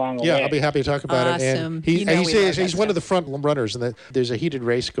how long away. Yeah, I'll be happy to talk about it. Awesome. And You know we love he's that one of the front runners, and there's a heated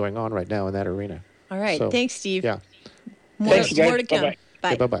race going on right now in that arena. All right. So, Thanks, Steve. Yeah. More, Thanks, you guys. more to come. Bye-bye. Bye.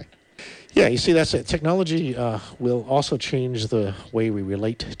 Okay, bye-bye. Yeah, you see, that's it. Technology will also change the way we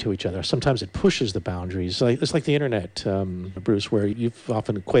relate to each other. Sometimes it pushes the boundaries. It's like the internet, Bruce, where you've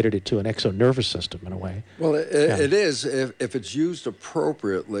often equated it to an exonervous system in a way. Well, it is if it's used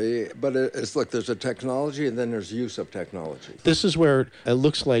appropriately, but there's a technology and then there's use of technology. This is where it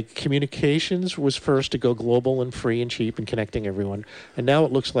looks like communications was first to go global and free and cheap and connecting everyone. And now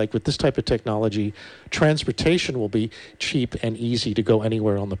it looks like with this type of technology, transportation will be cheap and easy to go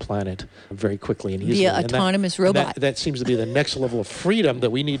anywhere on the planet very quickly and easily. Via And autonomous robot. That seems to be the next level of freedom that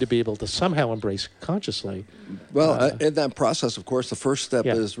we need to be able to somehow embrace consciously. Well, in that process, of course, the first step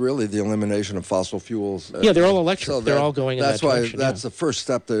is really the elimination of fossil fuels. Yeah, they're all electric. They're all going in that direction. That's the first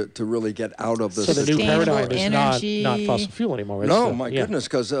step to really get out of this. So the new Sustainable paradigm is energy. not fossil fuel anymore. No, my goodness,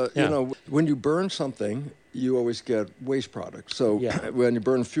 because Yeah. when you burn something, you always get waste products. So when you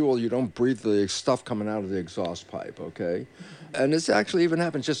burn fuel, you don't breathe the stuff coming out of the exhaust pipe, okay? And this actually even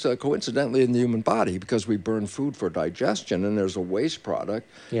happens just coincidentally in the human body because we burn food for digestion and there's a waste product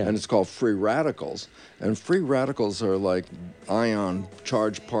and it's called free radicals. And free radicals are like ion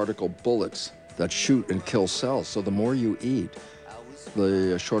charged particle bullets that shoot and kill cells. So the more you eat,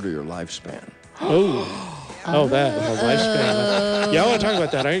 the shorter your lifespan. Oh, that the lifespan. Yeah, I want to talk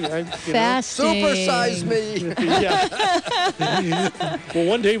about that. Fascinating. Supersize me! Well,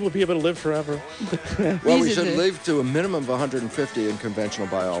 one day we'll be able to live forever. Well, we should live to a minimum of 150 in conventional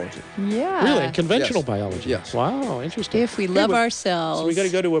biology. Yeah. Really, in conventional Yes. biology. Yes. Wow, interesting. If we love So ourselves. we got to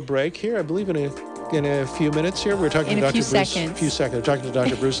go to a break here. I believe in a in a few minutes here. We're talking In to a Dr. few Bruce. seconds. A few seconds. We're talking to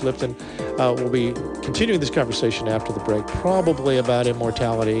Dr. Bruce Lipton. We'll be continuing this conversation after the break, probably about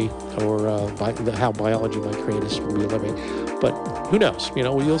immortality or how biology might create us when we're living. But who knows?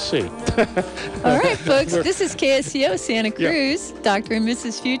 You'll see. All right, folks, this is KSCO Santa Cruz, Dr. and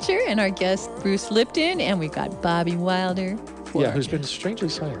Mrs. Future, and our guest, Bruce Lipton, and we've got Bobby Wilder. Who's been strangely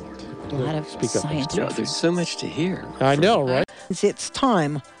silent. A lot of science. There's so much to hear. I know, right? It's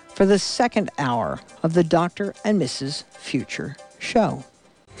time for the second hour of the Dr. and Mrs. Future show.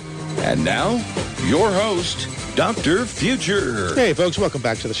 And now, your host, Dr. Future. Hey, folks, welcome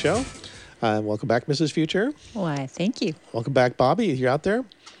back to the show. Welcome back, Mrs. Future. Why, thank you. Welcome back, Bobby. You out there?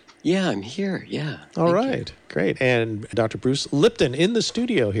 Yeah, I'm here. Yeah. All right. Great. And Dr. Bruce Lipton in the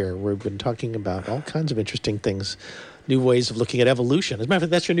studio here. We've been talking about all kinds of interesting things, new ways of looking at evolution. As a matter of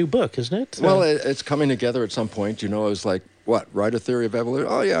fact, that's your new book, isn't it? Well, it's coming together at some point. It was like, what, write a theory of evolution?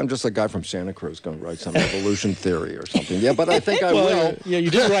 Oh, yeah, I'm just a guy from Santa Cruz going to write some evolution theory or something. Yeah, but I think I will. Yeah,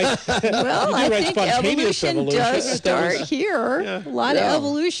 you did write. Well, I think evolution does start here. A lot of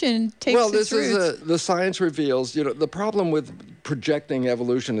evolution takes its roots. Well, the science reveals, the problem with projecting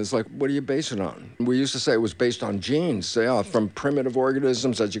evolution is like, what do you base it on? We used to say it was based on genes. From primitive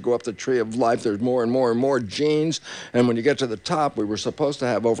organisms, as you go up the tree of life, there's more and more and more genes. And when you get to the top, we were supposed to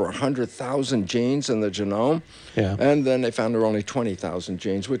have over 100,000 genes in the genome. Yeah. And then they found there were only 20,000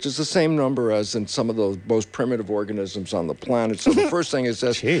 genes, which is the same number as in some of the most primitive organisms on the planet. So the first thing is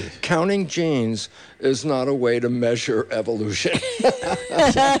that counting genes is not a way to measure evolution. Did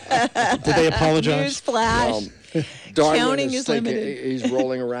they apologize? Newsflash. Darwin Counting is limited. He's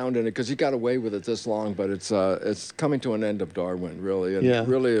rolling around in it because he got away with it this long, but it's coming to an end of Darwin, really, and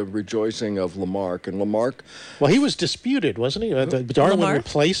really a rejoicing of Lamarck. And Lamarck... Well, he was disputed, wasn't he? Darwin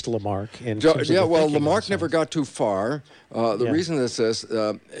replaced Lamarck. Lamarck never got too far. The reason this is,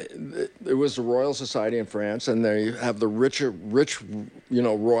 it was the Royal Society in France, and they have the rich,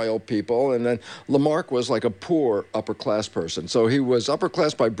 royal people, and then Lamarck was like a poor upper-class person. So he was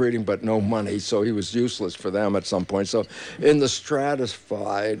upper-class by breeding, but no money, so he was useless for them at some point. So in the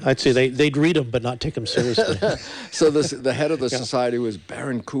stratified... I'd say they'd read him, but not take him seriously. So the head of the society was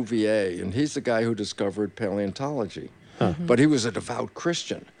Baron Cuvier, and he's the guy who discovered paleontology. But he was a devout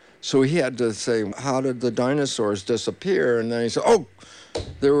Christian. So he had to say, how did the dinosaurs disappear? And then he said,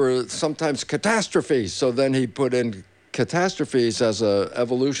 there were sometimes catastrophes. So then he put in catastrophes as a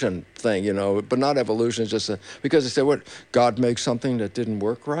evolution thing, but not evolution, just because they said, what, God makes something that didn't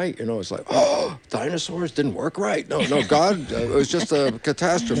work right? It's like, dinosaurs didn't work right. No, God, it was just a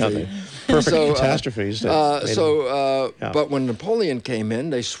catastrophe. Perfect catastrophes. But when Napoleon came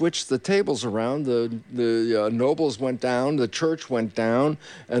in, they switched the tables around. The nobles went down, the church went down,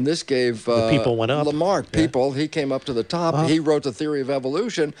 and this gave the people went up. Lamarck he came up to the top. He wrote the theory of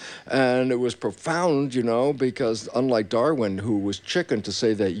evolution, and it was profound, because unlike Darwin, who was chicken to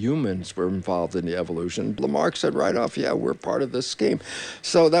say that humans were involved in the evolution, Lamarck said right off, we're part of this scheme.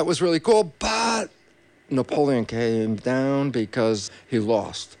 So that was really cool, but Napoleon came down because he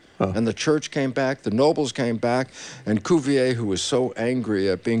lost. And the church came back, the nobles came back, and Cuvier, who was so angry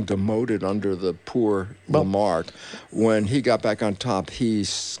at being demoted under the poor Lamarck, when he got back on top, he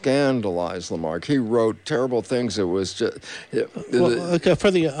scandalized Lamarck. He wrote terrible things. It was just...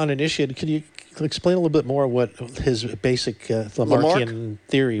 for the uninitiated, could you explain a little bit more what his basic Lamarckian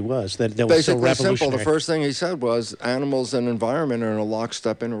theory was that was so revolutionary? Simple. The first thing he said was animals and environment are in a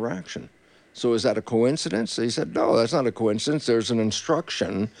lockstep interaction. So is that a coincidence? He said, no, that's not a coincidence. There's an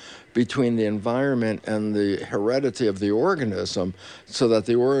instruction between the environment and the heredity of the organism so that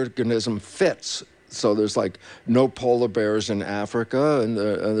the organism fits. So there's like no polar bears in Africa, and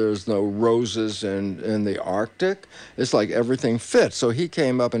there's no roses in the Arctic. It's like everything fits. So he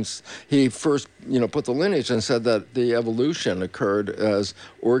came up and he first, put the lineage and said that the evolution occurred as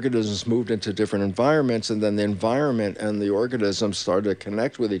organisms moved into different environments, and then the environment and the organisms started to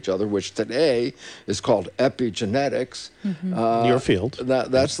connect with each other, which today is called epigenetics. Your field.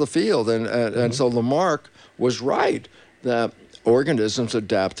 That's the field. And so Lamarck was right that organisms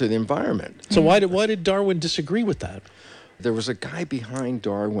adapt to the environment. So why did Darwin disagree with that? There was a guy behind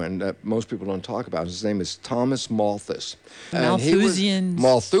Darwin that most people don't talk about. His name is Thomas Malthus. Malthusian.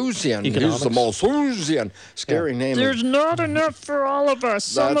 Malthusian. He's the Malthusian. Scary name. There's not enough for all of us.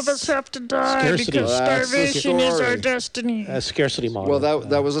 Some of us have to die scarcity. because starvation is our destiny. A scarcity model. Well,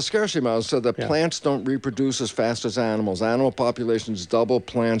 that was a scarcity model. So the plants don't reproduce as fast as animals. Animal populations double.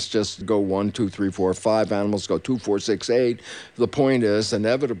 Plants just go 1, 2, 3, 4, 5. Animals go 2, 4, 6, 8. The point is,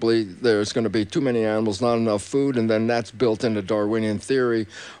 inevitably, there's going to be too many animals, not enough food, and then that's built built into Darwinian theory,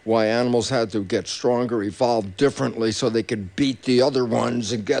 why animals had to get stronger, evolve differently so they could beat the other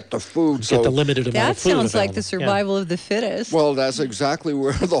ones and get the food. Get the limited amount of food. That sounds like available. the survival of the fittest. Well, that's exactly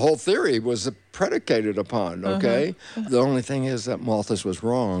where the whole theory was predicated upon, okay? The only thing is that Malthus was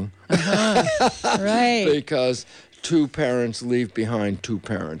wrong. Right. Because two parents leave behind two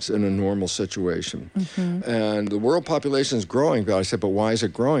parents in a normal situation. And the world population is growing. But I said, but why is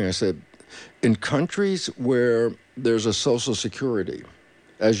it growing? I said, in countries where there's a social security,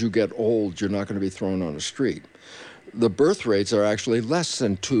 as you get old, you're not going to be thrown on the street. The birth rates are actually less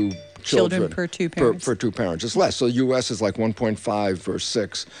than two children per two parents. Per two parents. It's less. So the U.S. is like 1.5 or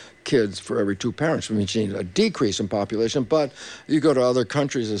 6 kids for every two parents, which means a decrease in population. But you go to other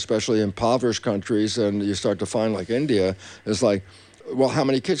countries, especially impoverished countries, and you start to find, like India, it's like, well, how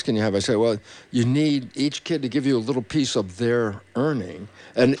many kids can you have? I say, well, you need each kid to give you a little piece of their earning.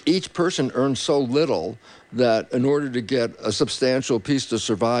 And each person earns so little that in order to get a substantial piece to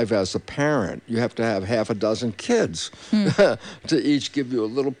survive as a parent, you have to have half a dozen kids to each give you a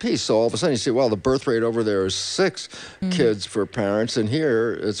little piece. So all of a sudden you say, well, the birth rate over there is 6 kids for parents, and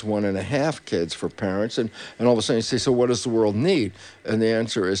here it's 1.5 kids for parents. And all of a sudden you say, so what does the world need? And the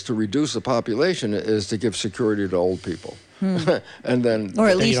answer is to reduce the population is to give security to old people. And then, or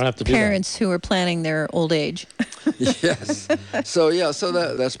at least you don't have to do parents who are planning their old age. Yes. So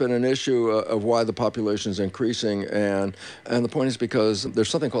that's been an issue of why the population is increasing, and the point is because there's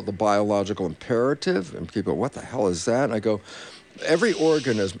something called the biological imperative, and people go, what the hell is that? And I go, every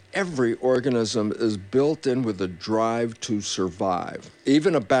organism is built in with a drive to survive.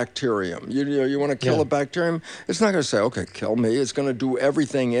 Even a bacterium. You want to kill a bacterium? It's not going to say, okay, kill me. It's going to do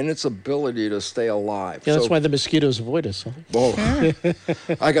everything in its ability to stay alive. Yeah, that's why the mosquitoes avoid us. Huh? Oh,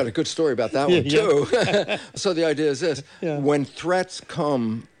 I got a good story about that one, too. So the idea is this. When threats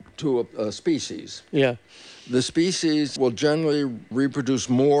come to a species, the species will generally reproduce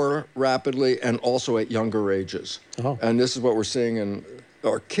more rapidly and also at younger ages. And this is what we're seeing in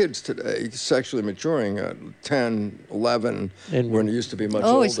our kids today, sexually maturing at 10, 11, when it used to be much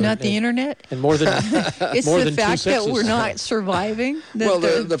older. Oh, it's not the internet? And more than it's more the than fact two that sexes. we're not surviving? Well,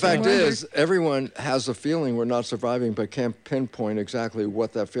 the fact is, everyone has a feeling we're not surviving, but can't pinpoint exactly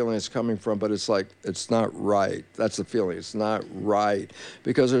what that feeling is coming from. But it's like, it's not right. That's the feeling. It's not right.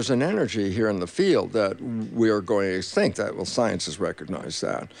 Because there's an energy here in the field that we are going extinct. Well, science has recognized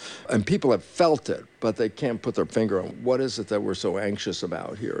that. And people have felt it, but they can't put their finger on what is it that we're so anxious about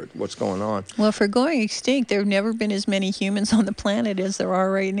here, what's going on. Well, if we're going extinct, there have never been as many humans on the planet as there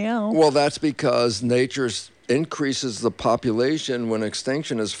are right now. Well, that's because nature increases the population when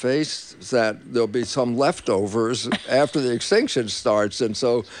extinction is faced, that there'll be some leftovers after the extinction starts. And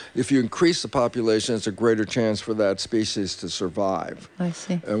so if you increase the population, it's a greater chance for that species to survive. I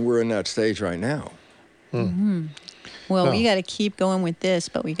see. And we're in that stage right now. Well, we got to keep going with this,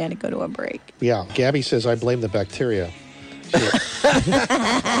 but we got to go to a break. Yeah, Gabby says I blame the bacteria. And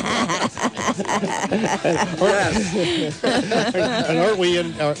aren't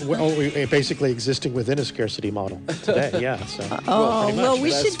we basically existing within a scarcity model today? Yeah. So.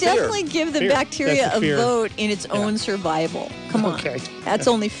 We should definitely give the bacteria a vote in its own survival. Come on. Okay. That's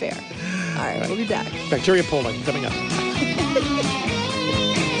only fair. All right, we'll be back. Bacteria polling coming up.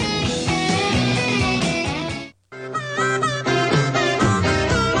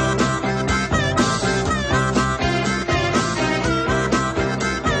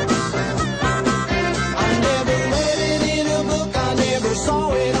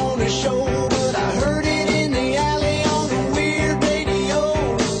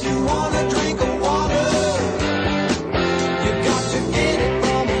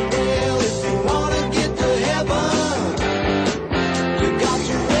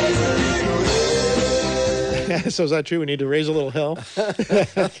 So is that true? We need to raise a little hell?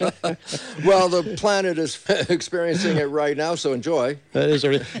 Well, the planet is experiencing it right now, so enjoy. That is.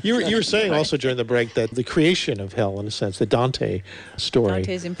 You were saying also during the break that the creation of hell, in a sense, the Dante story,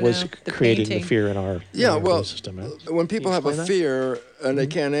 was creating the fear in our system. When people have a fear and they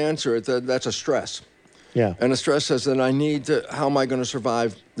can't answer it, that's a stress. Yeah. And the stress says that how am I going to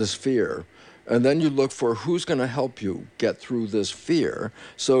survive this fear? And then you look for who's going to help you get through this fear.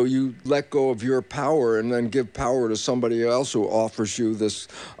 So you let go of your power and then give power to somebody else who offers you this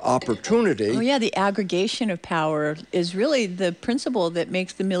opportunity. Oh, yeah, the aggregation of power is really the principle that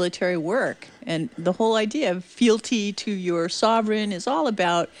makes the military work. And the whole idea of fealty to your sovereign is all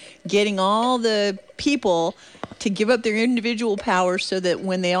about getting all the people to give up their individual power so that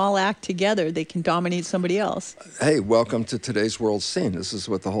when they all act together, they can dominate somebody else. Hey, welcome to today's world scene. This is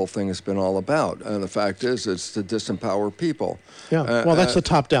what the whole thing has been all about. And the fact is, it's to disempower people. Yeah. Well, that's the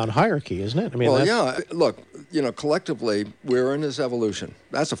top-down hierarchy, isn't it? I mean, Look, collectively, we're in this evolution.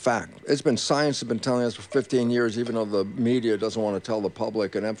 That's a fact. It's been science has been telling us for 15 years, even though the media doesn't want to tell the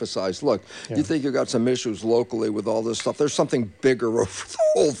public and emphasize, look, you think you got some issues locally with all this stuff. There's something bigger over the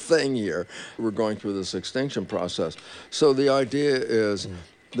whole thing here. We're going through this extinction process. So the idea is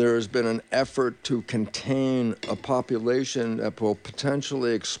there has been an effort to contain a population that will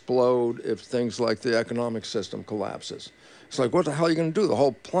potentially explode if things like the economic system collapses. It's like, what the hell are you going to do? The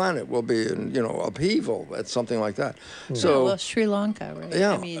whole planet will be in, upheaval at something like that. So, well, Sri Lanka, right?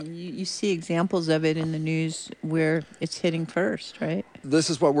 Yeah. I mean, you see examples of it in the news where it's hitting first, right? This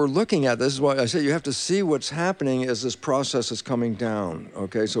is what we're looking at. This is why I say you have to see what's happening as this process is coming down,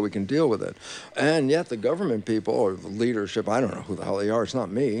 okay, so we can deal with it. And yet the government people or the leadership, I don't know who the hell they are, it's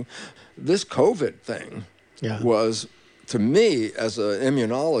not me. This COVID thing was, to me, as an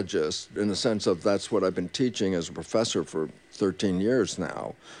immunologist, in the sense of that's what I've been teaching as a professor for 13 years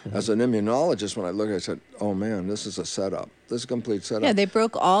now. As an immunologist, when I look at it, I said, oh man, this is a setup. This is a complete setup. Yeah, they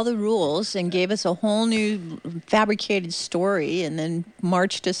broke all the rules and gave us a whole new fabricated story and then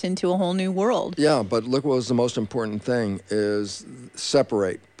marched us into a whole new world. Yeah, but look what was the most important thing is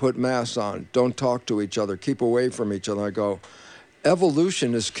separate, put masks on, don't talk to each other, keep away from each other. I go,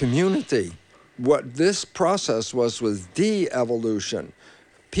 evolution is community. What this process was de-evolution.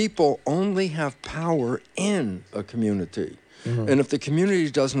 People only have power in a community. And if the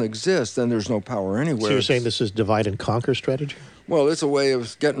community doesn't exist, then there's no power anywhere. So you're saying this is divide and conquer strategy? Well, it's a way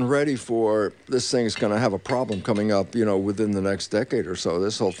of getting ready for this thing is going to have a problem coming up, within the next decade or so.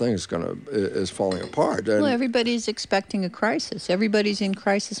 This whole thing is falling apart. And well, everybody's expecting a crisis. Everybody's in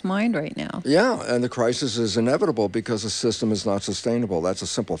crisis mind right now. Yeah, and the crisis is inevitable because the system is not sustainable. That's a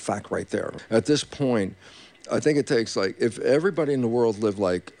simple fact right there. At this point, I think it takes if everybody in the world lived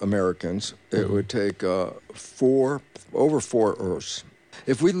like Americans, it would take over 4 Earths.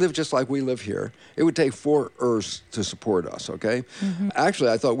 If we live just like we live here, it would take 4 Earths to support us, okay? Actually,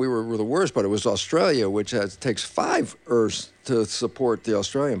 I thought we were the worst, but it was Australia, which takes 5 Earths to support the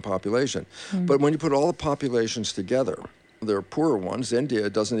Australian population. But when you put all the populations together, there are poorer ones. India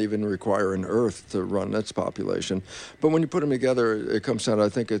doesn't even require an Earth to run its population. But when you put them together, it comes out, I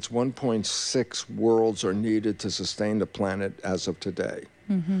think it's 1.6 worlds are needed to sustain the planet as of today.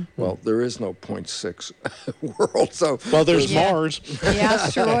 Well, there is no 0.6 world. So well, there's Mars. The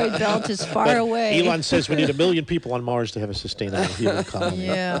asteroid belt is far away. Elon says we need 1 million people on Mars to have a sustainable human economy.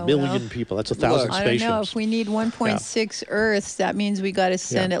 Yeah, 1 million people. That's 1,000 spaceships. I don't know. If we need 1.6 Earths, that means we got to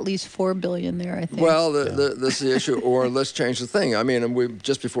send at least 4 billion there, I think. Well, this is the issue. Or let's change the thing. I mean,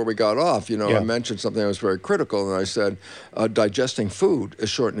 just before we got off, I mentioned something that was very critical, and I said digesting food is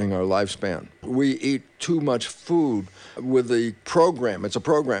shortening our lifespan. We eat too much food with the program. It's a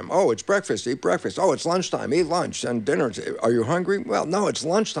program. Oh, it's breakfast, eat breakfast. Oh, it's lunchtime, eat lunch. And dinner, are you hungry? Well, no, it's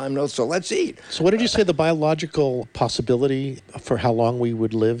lunchtime, no, so let's eat. So what did you say the biological possibility for how long we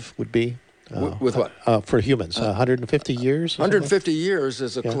would live would be? With what? For humans, 150 years? 150 years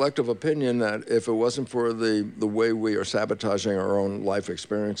is a collective opinion that if it wasn't for the way we are sabotaging our own life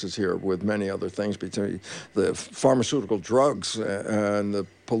experiences here with many other things, between the pharmaceutical drugs and the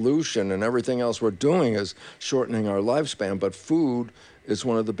pollution and everything else we're doing is shortening our lifespan, but food is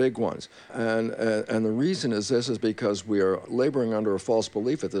one of the big ones. And the reason is because we are laboring under a false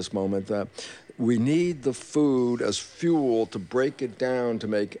belief at this moment that we need the food as fuel to break it down to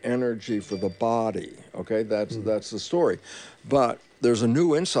make energy for the body. Okay, that's the story. But there's a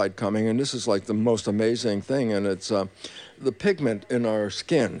new insight coming, and this is like the most amazing thing, and it's the pigment in our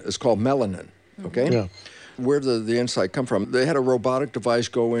skin is called melanin. Okay? Yeah. Where did the insight come from? They had a robotic device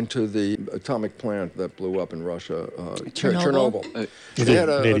go into the atomic plant that blew up in Russia, Chernobyl. They had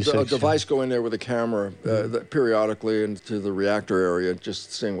a device go in there with a camera periodically into the reactor area,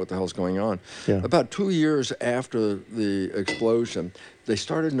 just seeing what the hell's going on. Yeah. About 2 years after the explosion, they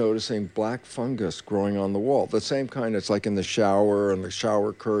started noticing black fungus growing on the wall. The same kind that's like in the shower and the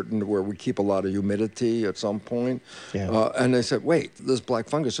shower curtain where we keep a lot of humidity at some point. Yeah. And they said, wait, this black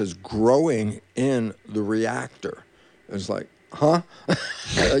fungus is growing in the reactor. It's like, huh?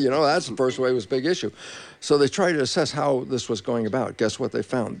 That's the first wave was a big issue. So they tried to assess how this was going about. Guess what they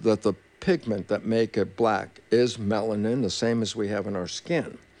found? That the pigment that make it black is melanin, the same as we have in our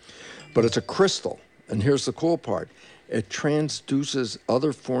skin. But it's a crystal. And here's the cool part. it transduces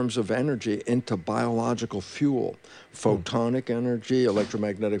other forms of energy into biological fuel. Photonic energy,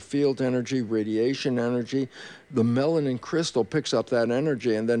 electromagnetic field energy, radiation energy. The melanin crystal picks up that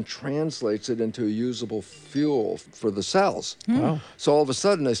energy and then translates it into a usable fuel for the cells. Wow. So all of a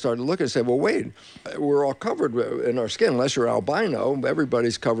sudden they started looking and say, well, wait, we're all covered in our skin. Unless you're albino,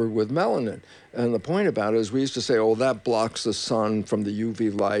 everybody's covered with melanin. And the point about it is we used to say, oh, that blocks the sun from the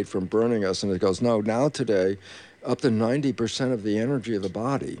UV light from burning us. And it goes, no, now today, up to 90% of the energy of the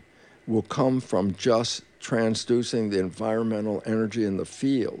body will come from just transducing the environmental energy in the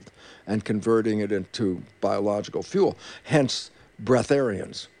field and converting it into biological fuel, hence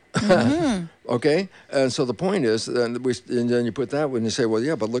breatharians. Okay? And so the point is, and then you put that when you say, well,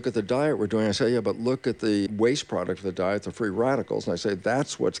 yeah, but look at the diet we're doing. I say, yeah, but look at the waste product of the diet, the free radicals. And I say,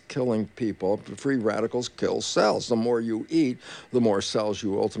 that's what's killing people. The free radicals kill cells. The more you eat, the more cells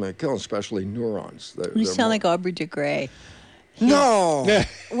you ultimately kill, especially neurons. You sound like Aubrey de Grey. No.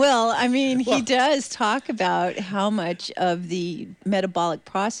 Well, I mean, he does talk about how much of the metabolic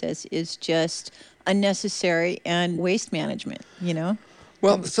process is just unnecessary and waste management, you know?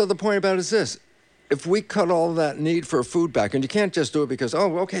 Well, so the point about it is this. If we cut all that need for food back, and you can't just do it because,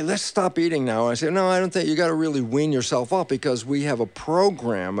 oh, okay, let's stop eating now. I say, no, I don't think you got to really wean yourself off because we have a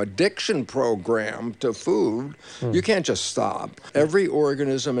program, addiction program to food. You can't just stop. Every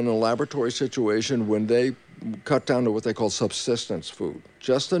organism in a laboratory situation, when they cut down to what they call subsistence food,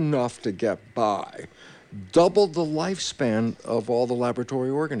 just enough to get by, doubled the lifespan of all the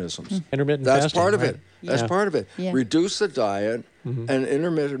laboratory organisms. Intermittent That's fasting, part of right? it. That's part of it. Yeah. Reduce the diet and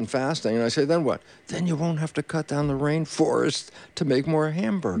intermittent fasting. And I say, then what? Then you won't have to cut down the rainforest to make more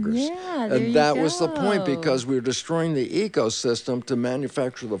hamburgers. Yeah, there and you that was the point go. because we're destroying the ecosystem to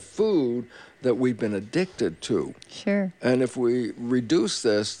manufacture the food that we've been addicted to. Sure. And if we reduce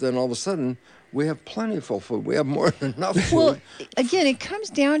this, then all of a sudden we have plentiful food. We have more than enough food. Well, again, it comes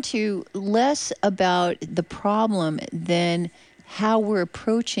down to less about the problem than how we're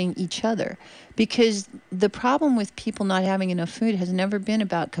approaching each other. Because the problem with people not having enough food has never been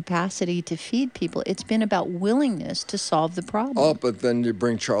about capacity to feed people. It's been about willingness to solve the problem. Oh, but then you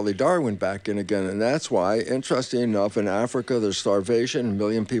bring Charlie Darwin back in again. And that's why, interesting enough, in Africa, there's starvation, 1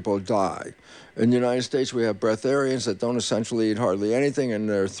 million people die. In the United States, we have breatharians that don't essentially eat hardly anything, and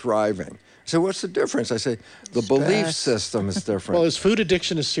they're thriving. So what's the difference? I say, the belief system is different. Well, is food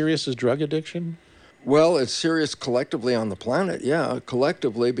addiction as serious as drug addiction? Well, it's serious collectively on the planet, yeah,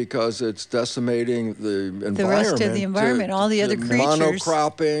 collectively because it's decimating the environment. The rest of the environment, all the other creatures.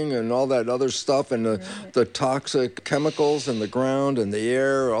 Monocropping and all that other stuff and the toxic chemicals in the ground and the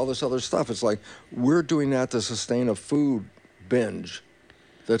air, all this other stuff. It's like we're doing that to sustain a food binge.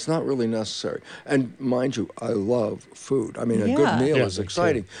 That's not really necessary. And mind you, I love food. I mean, a good meal is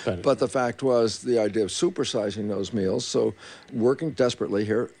exciting. But the fact was the idea of supersizing those meals. So working desperately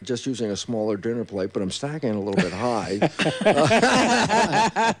here, just using a smaller dinner plate, but I'm stacking it a little bit high. But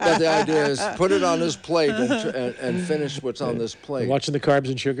the idea is put it on this plate and finish what's on this plate. Watching the carbs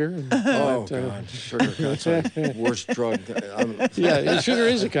and sugar. Oh, God. Sugar, that's the worst drug. Yeah, sugar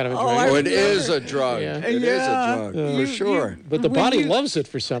is a kind of a drug. Oh, it is a drug. Yeah. It is a drug, for sure. But the body loves it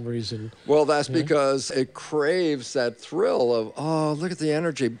for some reason. Well, that's because it craves that thrill of, oh, look at the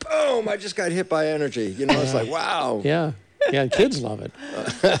energy. Boom, I just got hit by energy. You know, it's like, wow. Yeah. Yeah, kids love it.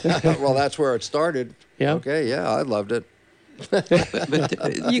 Well, that's where it started. Yeah. Okay, yeah, I loved it. But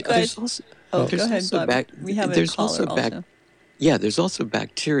You guys- there's go ahead, also Bob. We have a caller also. Yeah, there's also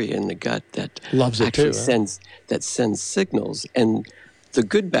bacteria in the gut that Loves it actually too, huh? sends signals. And the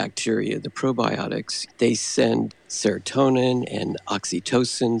good bacteria, the probiotics, they send serotonin and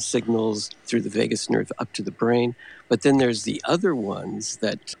oxytocin signals through the vagus nerve up to the brain. But then there's the other ones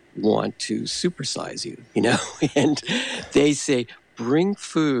that want to supersize you, you know, and they say, bring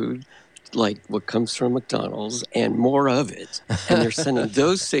food like what comes from McDonald's and more of it. And they're sending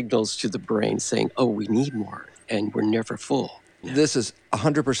those signals to the brain saying, oh, we need more and we're never full. This is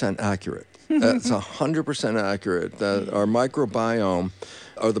 100% accurate. That's 100% accurate. Our microbiome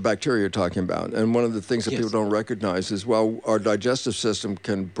are the bacteria you're talking about. And one of the things that people don't recognize is, well, our digestive system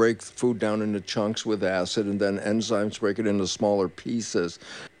can break food down into chunks with acid, and then enzymes break it into smaller pieces.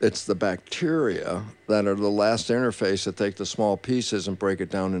 It's the bacteria that are the last interface that take the small pieces and break it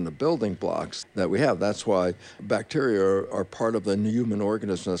down into building blocks that we have. That's why bacteria are part of the human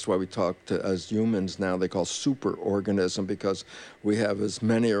organism. That's why we talk to, as humans now, they call superorganism, because we have as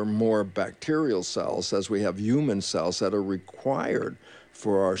many or more bacterial cells as we have human cells that are required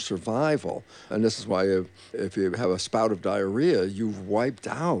for our survival. And this is why if you have a spout of diarrhea, you've wiped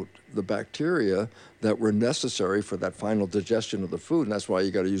out the bacteria that were necessary for that final digestion of the food, and that's why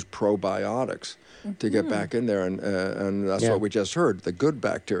you got to use probiotics to get back in there, and that's what we just heard. The good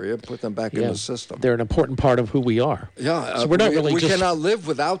bacteria, put them back in the system. They're an important part of who we are. Yeah, so we're not really we cannot live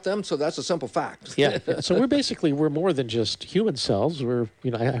without them, so that's a simple fact. Yeah, so we're more than just human cells. We're,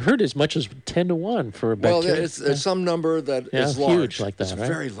 I heard as much as 10 to 1 for bacteria. Well, it's some number that is large. Huge like that, it's right?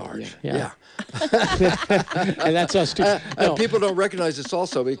 very large. Yeah. And that's us too. And people don't recognize this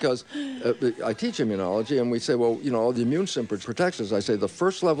also because I teach immunology, and we say, well, the immune system protects us. I say the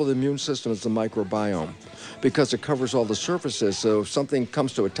first level of the immune system is the microbiome because it covers all the surfaces. So if something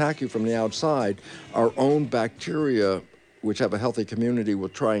comes to attack you from the outside, our own bacteria, which have a healthy community, will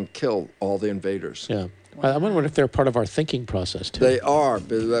try and kill all the invaders. Yeah. I wonder if they're part of our thinking process too. They are.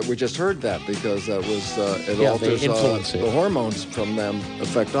 We just heard that because that was it alters the hormones from them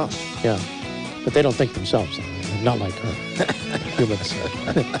affect us. Yeah, but they don't think themselves. Not like humans.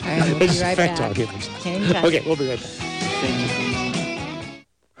 All right, we'll be right back. On humans. Okay, we'll be right back. Thank you.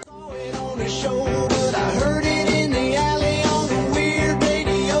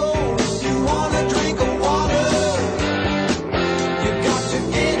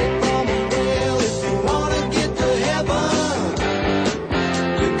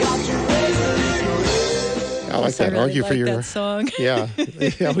 Argue for your that song. Yeah,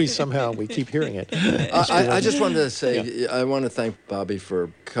 we keep hearing it. I just wanted to say I want to thank Bobby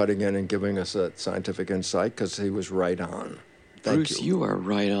for cutting in and giving us that scientific insight because he was right on. Bruce, you are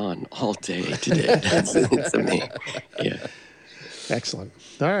right on all day today. It's amazing. Yeah. Excellent.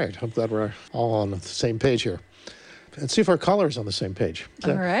 All right. I'm glad we're all on the same page here. And see if our caller's on the same page.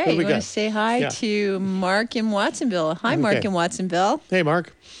 All right. We want to say hi to Mark in Watsonville. Hi, Mark in Watsonville. Hey,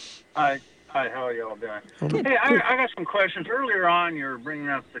 Mark. Hi, how are y'all doing? Hey, I got some questions. Earlier on, you were bringing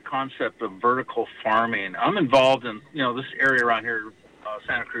up the concept of vertical farming. I'm involved in, this area around here,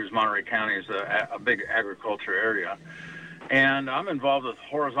 Santa Cruz, Monterey County is a big agriculture area. And I'm involved with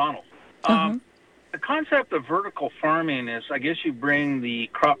horizontal. The concept of vertical farming is, I guess you bring the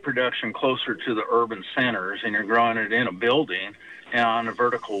crop production closer to the urban centers and you're growing it in a building and on a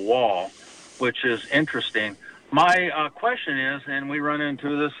vertical wall, which is interesting. My question is, and we run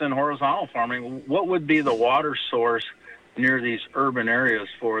into this in horizontal farming, what would be the water source near these urban areas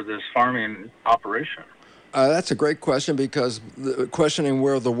for this farming operation? That's a great question because questioning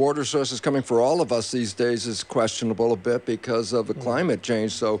where the water source is coming for all of us these days is questionable a bit because of the climate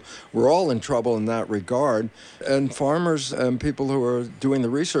change. So we're all in trouble in that regard. And farmers and people who are doing the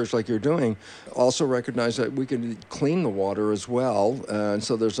research like you're doing also recognize that we can clean the water as well. And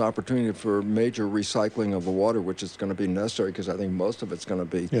so there's opportunity for major recycling of the water, which is going to be necessary because I think most of it's going to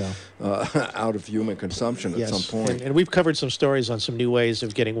be out of human consumption at some point. And we've covered some stories on some new ways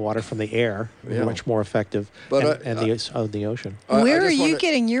of getting water from the air, much more effective. But the ocean. Where are you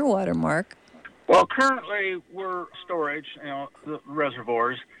getting your water, Mark? Well, currently we're storage, the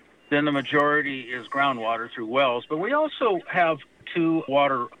reservoirs. Then the majority is groundwater through wells. But we also have 2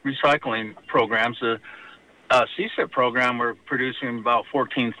 water recycling programs. The CSIP program, we're producing about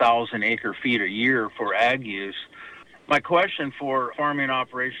 14,000 acre feet a year for ag use. My question for farming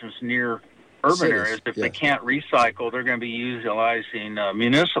operations near urban areas, if they can't recycle, they're going to be utilizing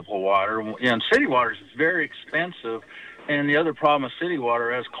municipal water. And city water is very expensive. And the other problem with city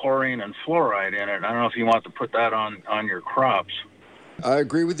water has chlorine and fluoride in it. I don't know if you want to put that on your crops. I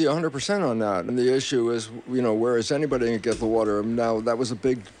agree with you 100% on that. And the issue is, where is anybody going to get the water? Now, that was a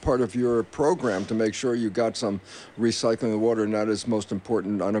big part of your program to make sure you got some recycling of the water, and that is most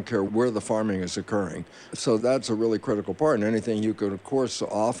important. I don't care where the farming is occurring. So that's a really critical part, and anything you could, of course,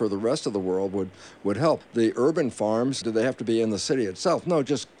 offer the rest of the world would help. The urban farms, do they have to be in the city itself? No,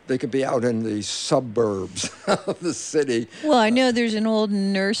 just they could be out in the suburbs of the city. Well, I know there's an old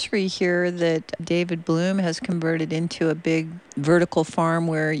nursery here that David Bloom has converted into a big vertical farm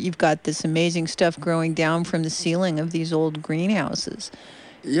where you've got this amazing stuff growing down from the ceiling of these old greenhouses.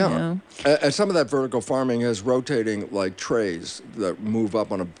 Yeah. And some of that vertical farming is rotating like trays that move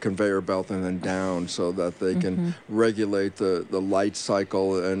up on a conveyor belt and then down so that they can regulate the light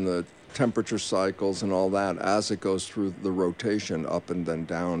cycle and the temperature cycles and all that as it goes through the rotation up and then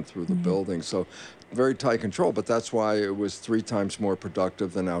down through the building. So very tight control, but that's why it was 3 times more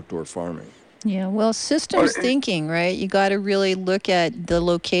productive than outdoor farming. Yeah, well, systems thinking, right? You got to really look at the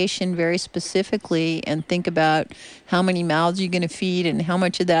location very specifically and think about how many mouths you're going to feed and how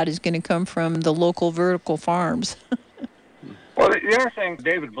much of that is going to come from the local vertical farms. Well, the other thing,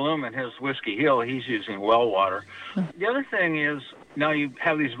 David Bloom and his Whiskey Hill, he's using well water. The other thing is now you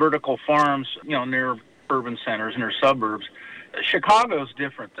have these vertical farms, near urban centers, near suburbs. Chicago's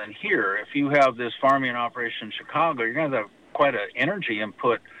different than here. If you have this farming operation in Chicago, you're going to have quite an energy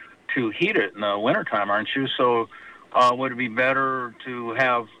input to heat it in the wintertime, aren't you? So would it be better to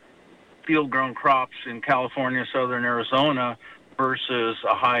have field-grown crops in California, southern Arizona, versus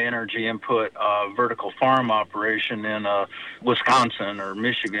a high-energy input vertical farm operation in Wisconsin or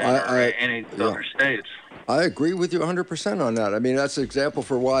Michigan or any of the other states? I agree with you 100% on that. I mean, that's an example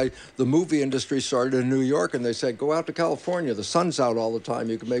for why the movie industry started in New York, and they said, go out to California. The sun's out all the time.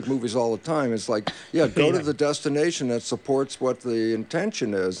 You can make movies all the time. It's like, go to the destination that supports what the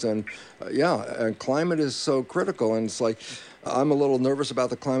intention is. And, and climate is so critical. And it's like, I'm a little nervous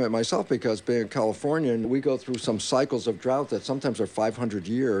about the climate myself because being a Californian, we go through some cycles of drought that sometimes are 500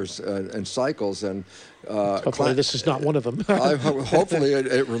 years in cycles. And hopefully this is not one of them. Hopefully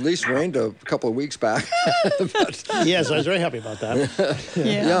it released rain a couple of weeks back. Yes, I was very happy about that.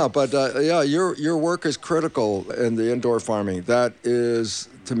 Your work is critical in the indoor farming. That is,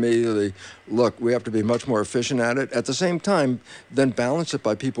 to me, look, we have to be much more efficient at it. At the same time, then balance it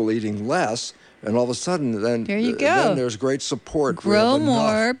by people eating less. And all of a sudden, then there you go. Then there's great support. Grow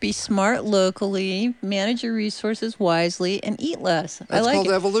more, be smart locally, manage your resources wisely, and eat less. That's I like called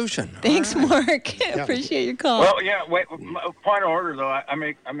it. Evolution. Thanks, Mark. Appreciate your call. Well, wait. Point of order though. I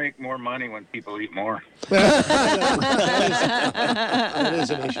make more money when people eat more. That is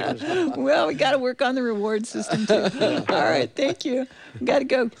an issue as well. Well, we got to work on the reward system too. All right, thank you. Got to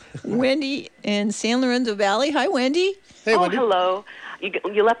go. Wendy in San Lorenzo Valley. Hi, Wendy. Hey, Wendy. Hello.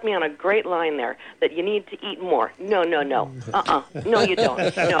 You left me on a great line there that you need to eat more. No. No, you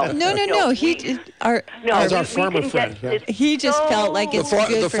don't. No. As our farmer friend. He just felt like it's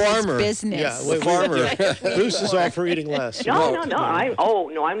good for farmer. his business. Yeah, the farmer. Bruce is all for eating less. No.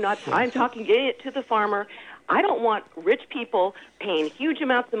 I'm not. I'm talking getting it to the farmer. I don't want rich people paying huge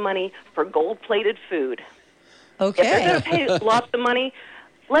amounts of money for gold-plated food. Okay. If they're going to pay lots of money,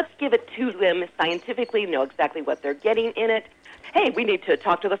 let's give it to them scientifically, know exactly what they're getting in it. Hey, we need to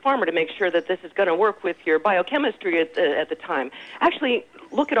talk to the farmer to make sure that this is going to work with your biochemistry at the time. Actually,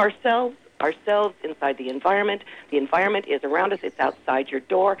 look at ourselves inside the environment. The environment is around us. It's outside your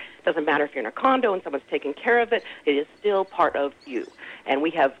door. It doesn't matter if you're in a condo and someone's taking care of it. It is still part of you. And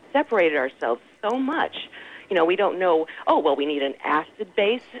we have separated ourselves so much. We don't know, we need an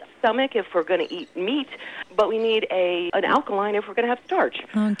acid-based stomach if we're going to eat meat, but we need an alkaline if we're going to have starch.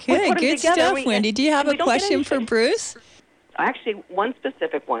 Okay, good stuff, Wendy. Do you have a question for Bruce? Actually, one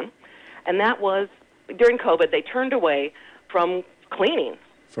specific one, and that was during COVID, they turned away from cleaning.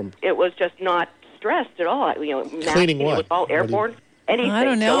 It was just not stressed at all. Cleaning what? It was all airborne. Anything. I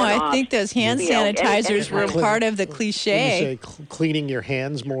don't know. I think those hand sanitizers were part of the cliche. You say cleaning your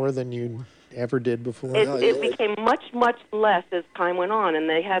hands more than you ever did before? It became much, much less as time went on, and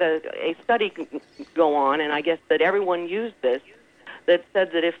they had a study go on, and I guess that everyone used this, that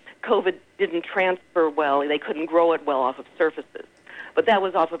said that if COVID didn't transfer well, they couldn't grow it well off of surfaces. But that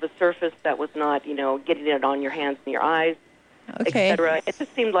was off of a surface that was not, getting it on your hands and your eyes, okay. etc. It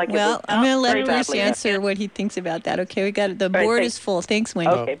just seemed like it was I'm going to let very Bruce badly. answer what he thinks about that. Okay, we got it. The board is full. Thanks,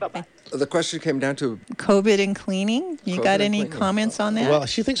 Wendy. Okay, bye-bye. The question came down to COVID and cleaning. You got any comments on that? Well,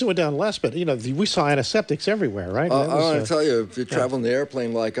 she thinks it went down less, but we saw antiseptics everywhere, right? I want to tell you, if you travel in the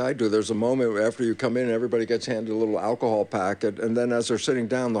airplane like I do, there's a moment after you come in, everybody gets handed a little alcohol packet, and then as they're sitting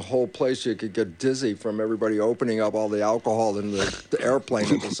down, the whole place, you could get dizzy from everybody opening up all the alcohol in the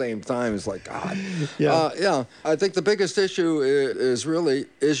airplane at the same time. It's like, God. Yeah. I think the biggest issue is really,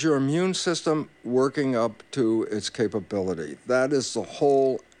 is your immune system working up to its capability? That is the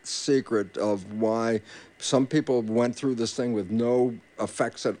whole secret of why some people went through this thing with no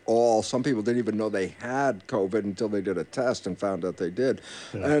effects at all. Some people didn't even know they had COVID until they did a test and found out they did.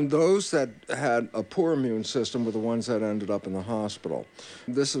 Yeah. And those that had a poor immune system were the ones that ended up in the hospital.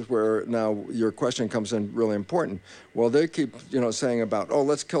 This is where now your question comes in really important. Well, they keep, saying about,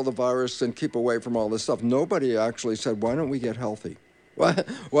 let's kill the virus and keep away from all this stuff. Nobody actually said, why don't we get healthy?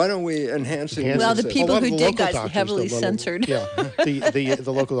 Why don't we enhance the Well, the people who did got heavily censored. Yeah, the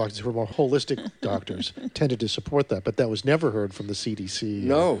local doctors who were more holistic doctors tended to support that, but that was never heard from the CDC.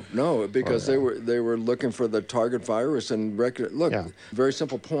 No, because they were looking for the target virus and very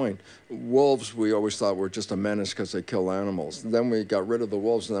simple point. Wolves, we always thought were just a menace because they kill animals. Then we got rid of the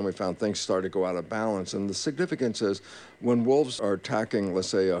wolves, and then we found things started to go out of balance. And the significance is when wolves are attacking, let's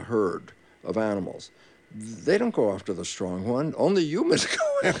say, a herd of animals, they don't go after the strong one. Only humans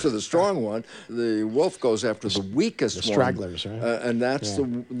go after the strong one. The wolf goes after the weakest one. The stragglers, right? And that's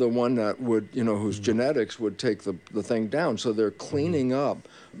the one that would, whose genetics would take the thing down. So they're cleaning up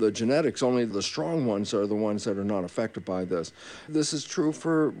the genetics. Only the strong ones are the ones that are not affected by this. This is true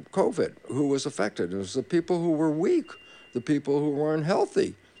for COVID. Who was affected? It was the people who were weak, the people who weren't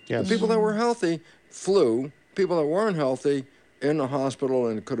healthy. Yes. The people that were healthy flew. People that weren't healthy in a hospital,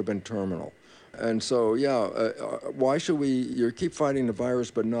 and it could have been terminal. And so, why should you keep fighting the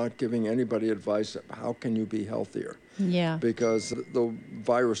virus but not giving anybody advice of how can you be healthier? Yeah. Because the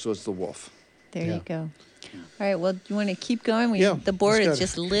virus was the wolf. There you go. All right, well, do you want to keep going? The board let's is go.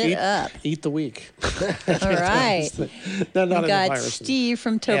 just lit up. Eat the week. All right. Not We in the got virus. Steve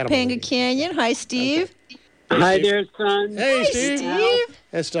from Animal Topanga eating. Canyon. Hi, Steve. Hi there, son. Hey, Hi, Steve. Steve.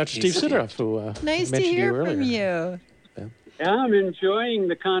 That's Dr. Steve Sidoroff, who Nice to mentioned hear you earlier. from you. Yeah, I'm enjoying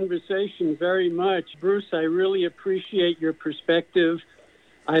the conversation very much. Bruce, I really appreciate your perspective.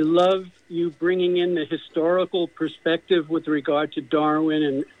 I love you bringing in the historical perspective with regard to Darwin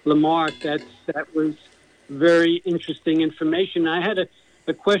and Lamarck. That was very interesting information. I had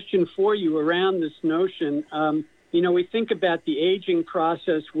a question for you around this notion. We think about the aging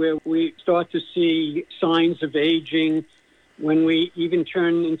process where we start to see signs of aging when we even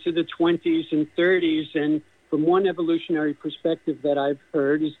turn into the 20s and 30s. And from one evolutionary perspective that I've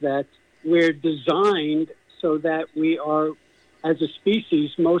heard is that we're designed so that we are, as a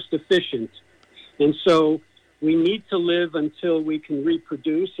species, most efficient. And so we need to live until we can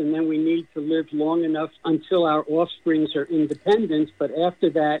reproduce, and then we need to live long enough until our offsprings are independent. But after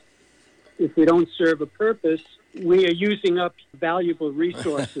that, if we don't serve a purpose, we are using up valuable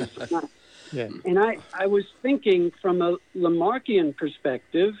resources. Yeah. And I was thinking from a Lamarckian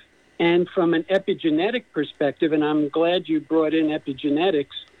perspective and from an epigenetic perspective, and I'm glad you brought in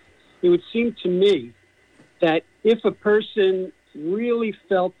epigenetics, it would seem to me that if a person really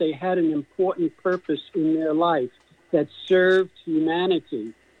felt they had an important purpose in their life that served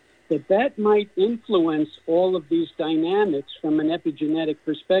humanity, that might influence all of these dynamics from an epigenetic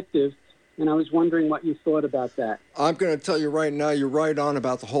perspective. And I was wondering what you thought about that. I'm going to tell you right now, you're right on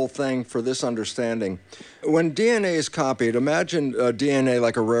about the whole thing for this understanding. When DNA is copied, imagine DNA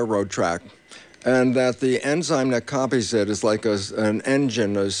like a railroad track, and that the enzyme that copies it is like an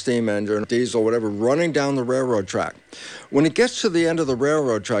engine, a steam engine, diesel, whatever, running down the railroad track. When it gets to the end of the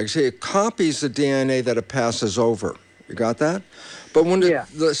railroad track, see, it copies the DNA that it passes over. You got that? But when,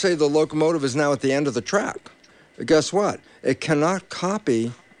 let's say the locomotive is now at the end of the track, guess what? It cannot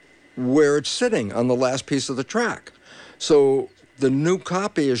copy where it's sitting on the last piece of the track. So the new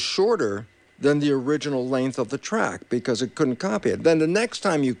copy is shorter than the original length of the track because it couldn't copy it. Then the next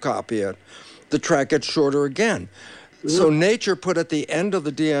time you copy it, the track gets shorter again. So nature put at the end of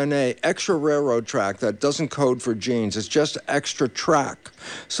the DNA extra railroad track that doesn't code for genes. It's just extra track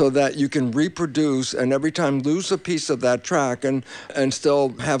so that you can reproduce and every time lose a piece of that track and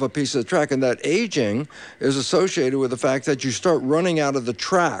still have a piece of the track. And that aging is associated with the fact that you start running out of the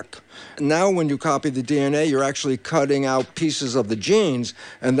track. Now when you copy the DNA, you're actually cutting out pieces of the genes,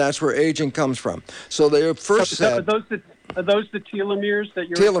 and that's where aging comes from. So they first said... Are those the telomeres that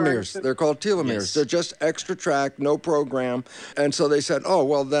you're telomeres? They're called telomeres. Yes. They're just extra track, no program. And so they said, oh,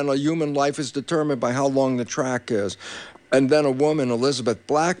 well, then a human life is determined by how long the track is. And then a woman, Elizabeth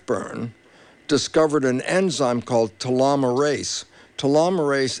Blackburn, discovered an enzyme called telomerase.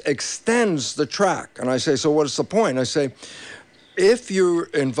 Telomerase extends the track. And I say, so what is the point? I say, if you're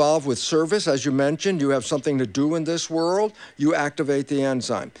involved with service, as you mentioned, you have something to do in this world, you activate the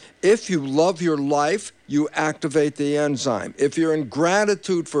enzyme. If you love your life, you activate the enzyme. If you're in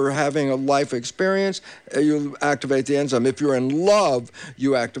gratitude for having a life experience, you activate the enzyme. If you're in love,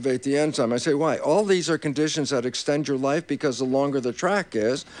 you activate the enzyme. I say, why? All these are conditions that extend your life because the longer the track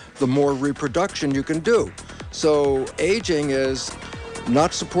is, the more reproduction you can do. So aging is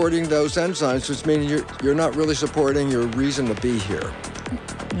not supporting those enzymes, which means you're not really supporting your reason to be here.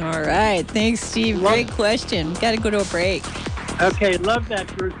 All right. Thanks, Steve. Great question. Got to go to a break. Okay. Love that,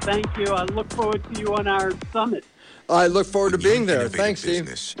 Bruce. Thank you. I look forward to you on our summit. I look forward to being there. Thanks,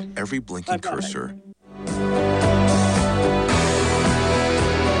 Steve. Every blinking cursor.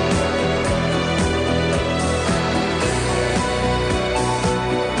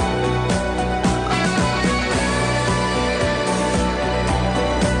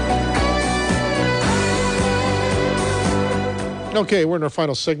 Okay, we're in our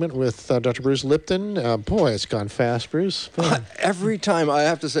final segment with Dr. Bruce Lipton. Boy, it's gone fast, Bruce. Every time, I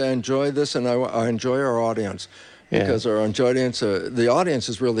have to say, I enjoy this, and I enjoy our audience. Because our audience, the audience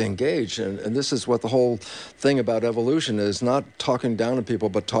is really engaged, and this is what the whole thing about evolution is, not talking down to people,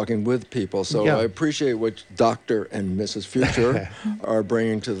 but talking with people. So I appreciate what Dr. and Mrs. Future are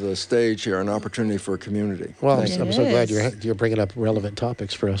bringing to the stage here, an opportunity for a community. Well, I'm so glad you're bringing up relevant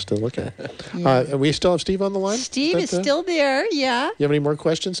topics for us to look at. We still have Steve on the line? Steve is still there, yeah. You have any more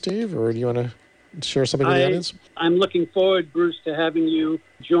questions, Steve, or do you want to share something with the audience? I'm looking forward, Bruce, to having you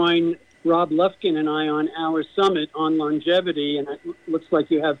join Rob Lufkin and I on our summit on longevity, and it looks like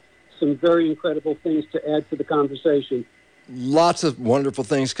you have some very incredible things to add to the conversation. lots of wonderful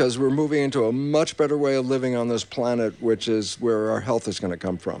things because we're moving into a much better way of living on this planet, which is where our health is going to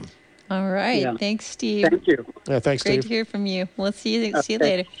come from. All right. Yeah. Thanks, Steve. Thank you. Yeah, thanks, Great Steve. to hear from you. We'll see you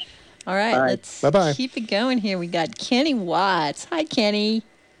later. All right. Bye. Let's Bye-bye. keep it going here. We got Kenny Watts. Hi, Kenny.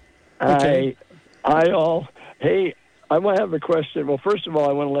 Okay. Hi, all. Hey, I want to have a question. Well, first of all,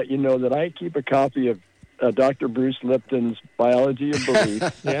 I want to let you know that I keep a copy of Dr. Bruce Lipton's Biology of Belief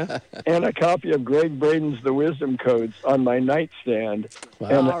Yeah. and a copy of Greg Braden's The Wisdom Codes on my nightstand.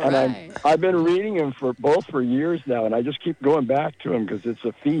 Wow. And I've been reading them for years now, and I just keep going back to them because it's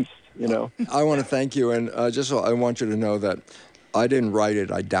a feast, you know. I want to thank you, and just so I want you to know that I didn't write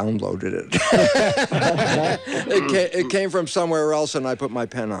it. I downloaded it. It came from somewhere else, and I put my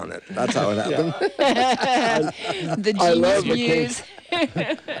pen on it. That's how it happened. The I love genius the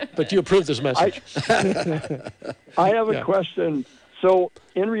views. But you approved this message. I have a Yeah. question. So,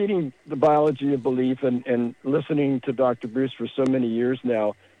 in reading the Biology of Belief and listening to Dr. Bruce for so many years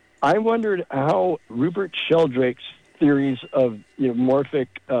now, I wondered how Rupert Sheldrake's theories of morphic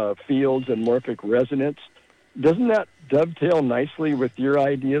fields and morphic resonance, doesn't that dovetail nicely with your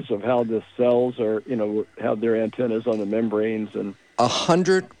ideas of how the cells are, have their antennas on the membranes and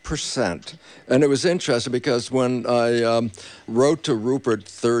 100%. And it was interesting because when I wrote to Rupert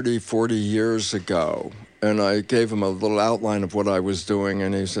 30, 40 years ago, and I gave him a little outline of what I was doing,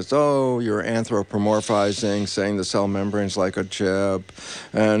 and he says, oh, you're anthropomorphizing, saying the cell membrane's like a chip.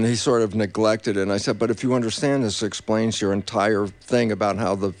 And he sort of neglected it. And I said, but if you understand this explains your entire thing about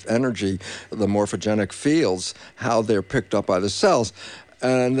how the energy, the morphogenic fields, how they're picked up by the cells.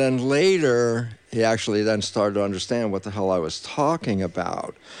 And then later, he actually then started to understand what the hell I was talking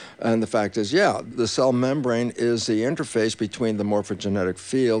about. And the fact is, yeah, the cell membrane is the interface between the morphogenetic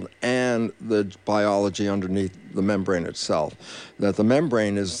field and the biology underneath the membrane itself. That the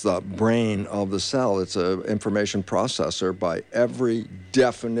membrane is the brain of the cell. It's an information processor by every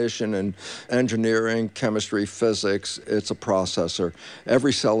definition in engineering, chemistry, physics. It's a processor.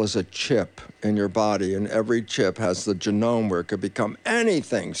 Every cell is a chip in your body, and every chip has the genome where it could become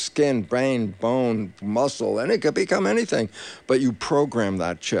anything, skin, brain, bone, muscle, and it could become anything, but you program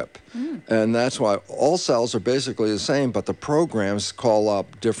that chip. And that's why all cells are basically the same, but the programs call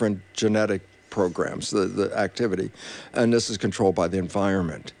up different genetic programs, the activity, and this is controlled by the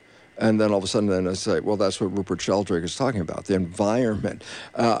environment. And then all of a sudden, then I say, well, that's what Rupert Sheldrake is talking about, the environment.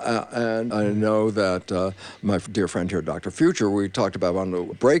 And I know that my dear friend here, Dr. Future, we talked about on the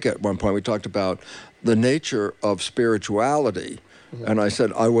break at one point, we talked about the nature of spirituality. And I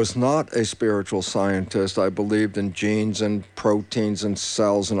said, I was not a spiritual scientist. I believed in genes and proteins and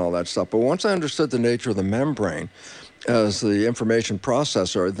cells and all that stuff. But once I understood the nature of the membrane as the information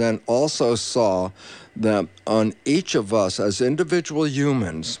processor, then also saw that on each of us as individual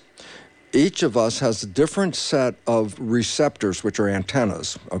humans, each of us has a different set of receptors, which are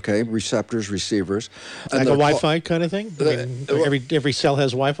antennas, okay? Receptors, receivers. Like a Wi-Fi kind of thing? Every cell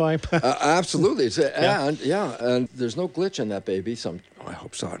has Wi-Fi? Absolutely. And there's no glitch in that baby. I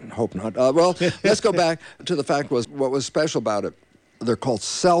hope so. Hope not. Well, let's go back to the fact was what was special about it. They're called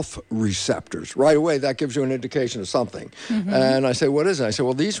self-receptors. Right away, that gives you an indication of something. And I say, what is it? I say,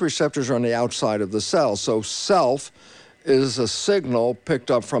 well, these receptors are on the outside of the cell. So self is a signal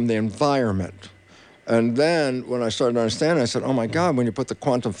picked up from the environment. And then when I started understanding, I said, oh my God, when you put the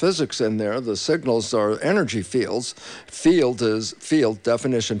quantum physics in there, the signals are energy fields. Field is field,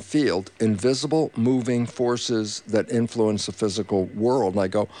 definition field, invisible moving forces that influence the physical world. And I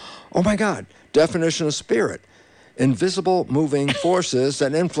go, oh my God, definition of spirit. Invisible moving forces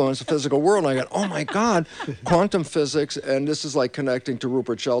that influence the physical world. And I go, oh my God, quantum physics, and this is like connecting to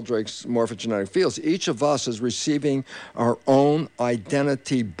Rupert Sheldrake's morphogenetic fields. Each of us is receiving our own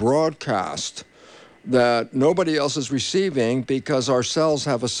identity broadcast that nobody else is receiving because our cells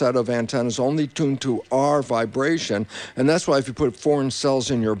have a set of antennas only tuned to our vibration. And that's why if you put foreign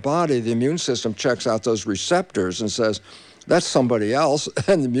cells in your body, the immune system checks out those receptors and says, that's somebody else,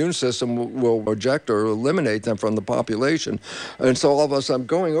 and the immune system will reject or eliminate them from the population. And so all of us, I'm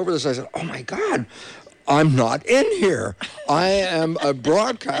going over this, I said, oh my God, I'm not in here. I am a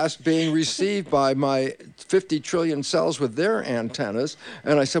broadcast being received by my 50 trillion cells with their antennas.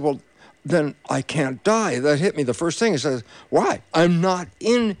 And I said, well, then I can't die. That hit me. The first thing is, why? I'm not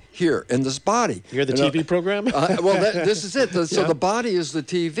in here in this body. You're the TV program? This is it. So the body is the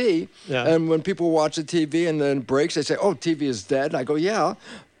TV. Yeah. And when people watch the TV and then breaks, they say, oh, TV is dead. I go, yeah.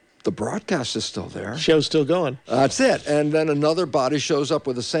 the broadcast is still there. Show's still going. That's it. And then another body shows up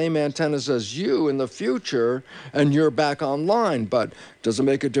with the same antennas as you in the future, and you're back online. But does it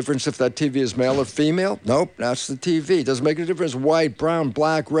make a difference if that TV is male or female? Nope, that's the TV. Does it make a difference white, brown,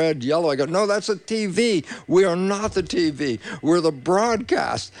 black, red, yellow? I go, no, that's a TV. We are not the TV. We're the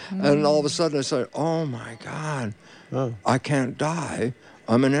broadcast. And all of a sudden I say, oh, my God, I can't die.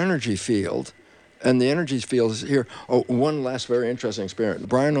 I'm an energy field. And the energy field is here. Oh, one last very interesting experience.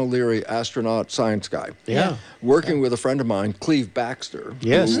 Brian O'Leary, astronaut, science guy. Yeah. Working with a friend of mine, Cleve Baxter.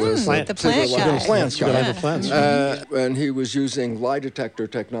 Yes. Who was the plant guy. Plants guy. Yeah. And he was using lie detector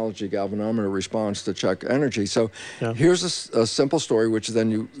technology, galvanometer response to check energy. So here's a simple story, which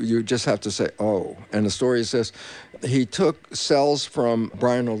then you just have to say, oh. And the story is this. He took cells from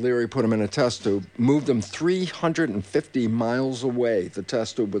Brian O'Leary, put them in a test tube, moved them 350 miles away, the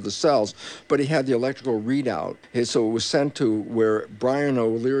test tube with the cells, but he had the electrical readout. So it was sent to where Brian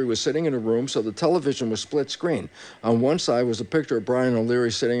O'Leary was sitting in a room, so the television was split screen. On one side was a picture of Brian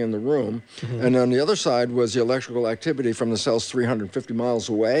O'Leary sitting in the room, and on the other side was the electrical activity from the cells 350 miles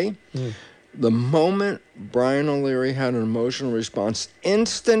away. The moment Brian O'Leary had an emotional response,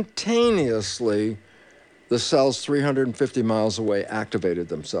 instantaneously, the cells 350 miles away activated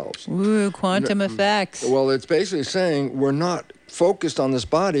themselves. Ooh, quantum effects. Well, it's basically saying we're not focused on this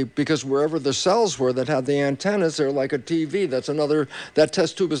body because wherever the cells were that had the antennas, they're like a TV. That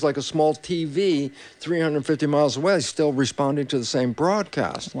test tube is like a small TV 350 miles away, still responding to the same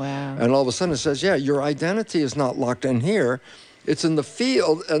broadcast. Wow. And all of a sudden it says, yeah, your identity is not locked in here. It's in the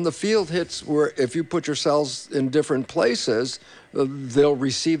field, and the field hits where if you put your cells in different places, they'll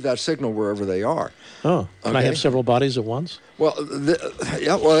receive that signal wherever they are. Oh, can I have several bodies at once? Well,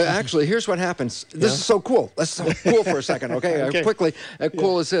 actually, here's what happens. This is so cool. Let's cool for a second, okay? Quickly,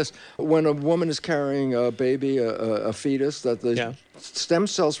 cool is this. When a woman is carrying a baby, a fetus, that the stem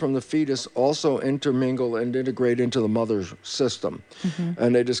cells from the fetus also intermingle and integrate into the mother's system.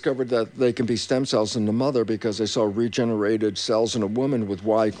 And they discovered that they can be stem cells in the mother because they saw regenerated cells in a woman with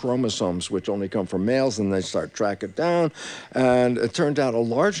Y chromosomes, which only come from males, and they start track it down. And it turned out a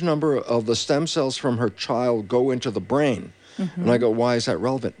large number of the stem cells from her child go into the brain. And I go, why is that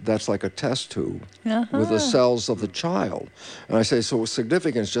relevant? That's like a test tube with the cells of the child. And I say, so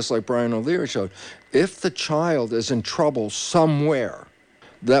significance, just like Brian O'Leary showed, if the child is in trouble somewhere,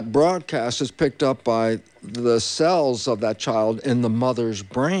 that broadcast is picked up by the cells of that child in the mother's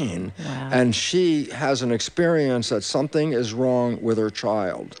brain. And she has an experience that something is wrong with her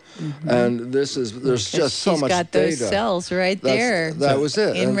child. And there's just so much data. She's got those cells right there. That was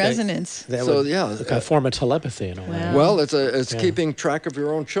it. In resonance. A form of telepathy in a way. Wow. Well, it's keeping track of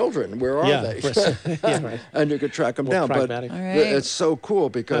your own children. Where are they? And you could track them down. But it's so cool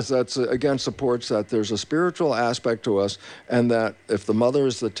because that's, again, supports that there's a spiritual aspect to us, and that if the mother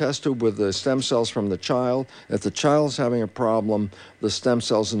is the test tube with the stem cells from the child, if the child's having a problem, the stem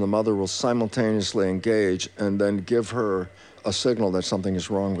cells in the mother will simultaneously engage and then give her a signal that something is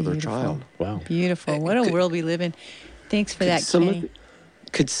wrong with her child. Wow. Beautiful. What a world we live in. Thanks for that, Kenny.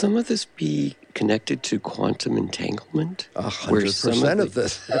 Could some of this be connected to quantum entanglement? 100% of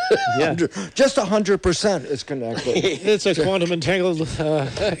this. Just 100% is connected. It's a quantum entangled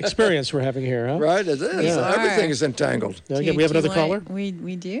experience we're having here, huh? Right, it is. Yeah. Everything is entangled. We have another caller? We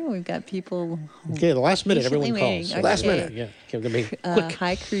do. We've got people. Okay, the last minute, everyone calls. Okay. Last minute. Yeah. Okay, quick.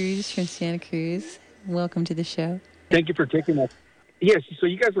 Hi, Cruz from Santa Cruz. Welcome to the show. Thank you for taking that. Yes, so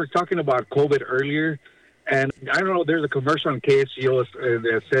you guys were talking about COVID earlier, and I don't know, there's a commercial on KSCO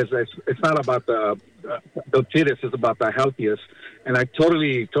that says that it's not about the fittest, it's about the healthiest. And I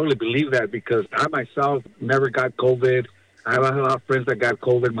totally believe that because I myself never got COVID. I have a lot of friends that got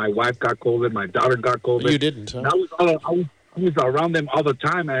COVID. My wife got COVID. My daughter got COVID. You didn't, huh? And I was around them all the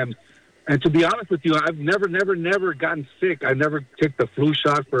time, and to be honest with you, I've never gotten sick. I never took the flu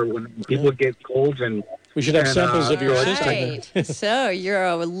shot for when people get colds. And we should have samples of your system. Right. So you're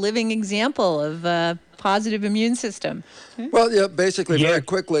a living example of positive immune system. Well, yeah, basically, very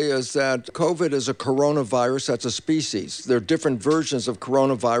quickly, is that COVID is a coronavirus. That's a species. There are different versions of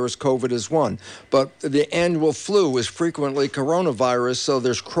coronavirus. COVID is one. But the annual flu is frequently coronavirus, so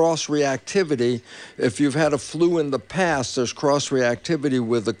there's cross-reactivity. If you've had a flu in the past, there's cross-reactivity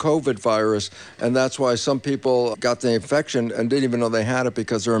with the COVID virus, and that's why some people got the infection and didn't even know they had it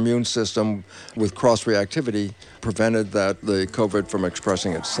because their immune system with cross-reactivity prevented the COVID from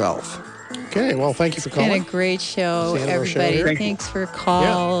expressing itself. Okay, well, thank you for calling. It's been a great show, everybody. Thanks for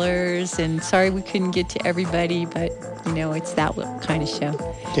callers, and sorry we couldn't get to everybody, but, it's that kind of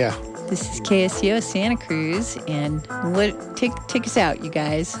show. Yeah. This is KSCO Santa Cruz, and take us out, you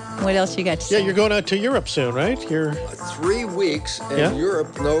guys. What else you got to say? Yeah, you're going out to Europe soon, right? You're 3 weeks in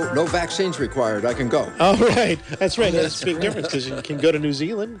Europe. No vaccines required. I can go. Oh, right. That's right. That's a big difference because you can go to New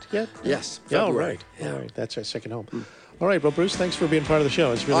Zealand yet. Yes. Yeah, all right. Yeah. All right. That's our second home. All right. Well, Bruce, thanks for being part of the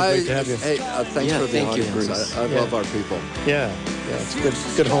show. It's really great to have you. Hey, thanks for the audience. Bruce. I love our people. Yeah.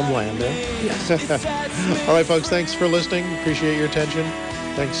 It's good homeland. Yes. All right, folks. Thanks for listening. Appreciate your attention.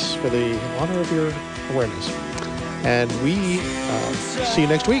 Thanks for the honor of your awareness. And we see you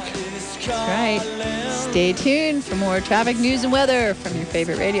next week. That's right. Stay tuned for more traffic news and weather from your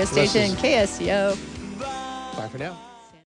favorite radio station, KSCO. Bye for now.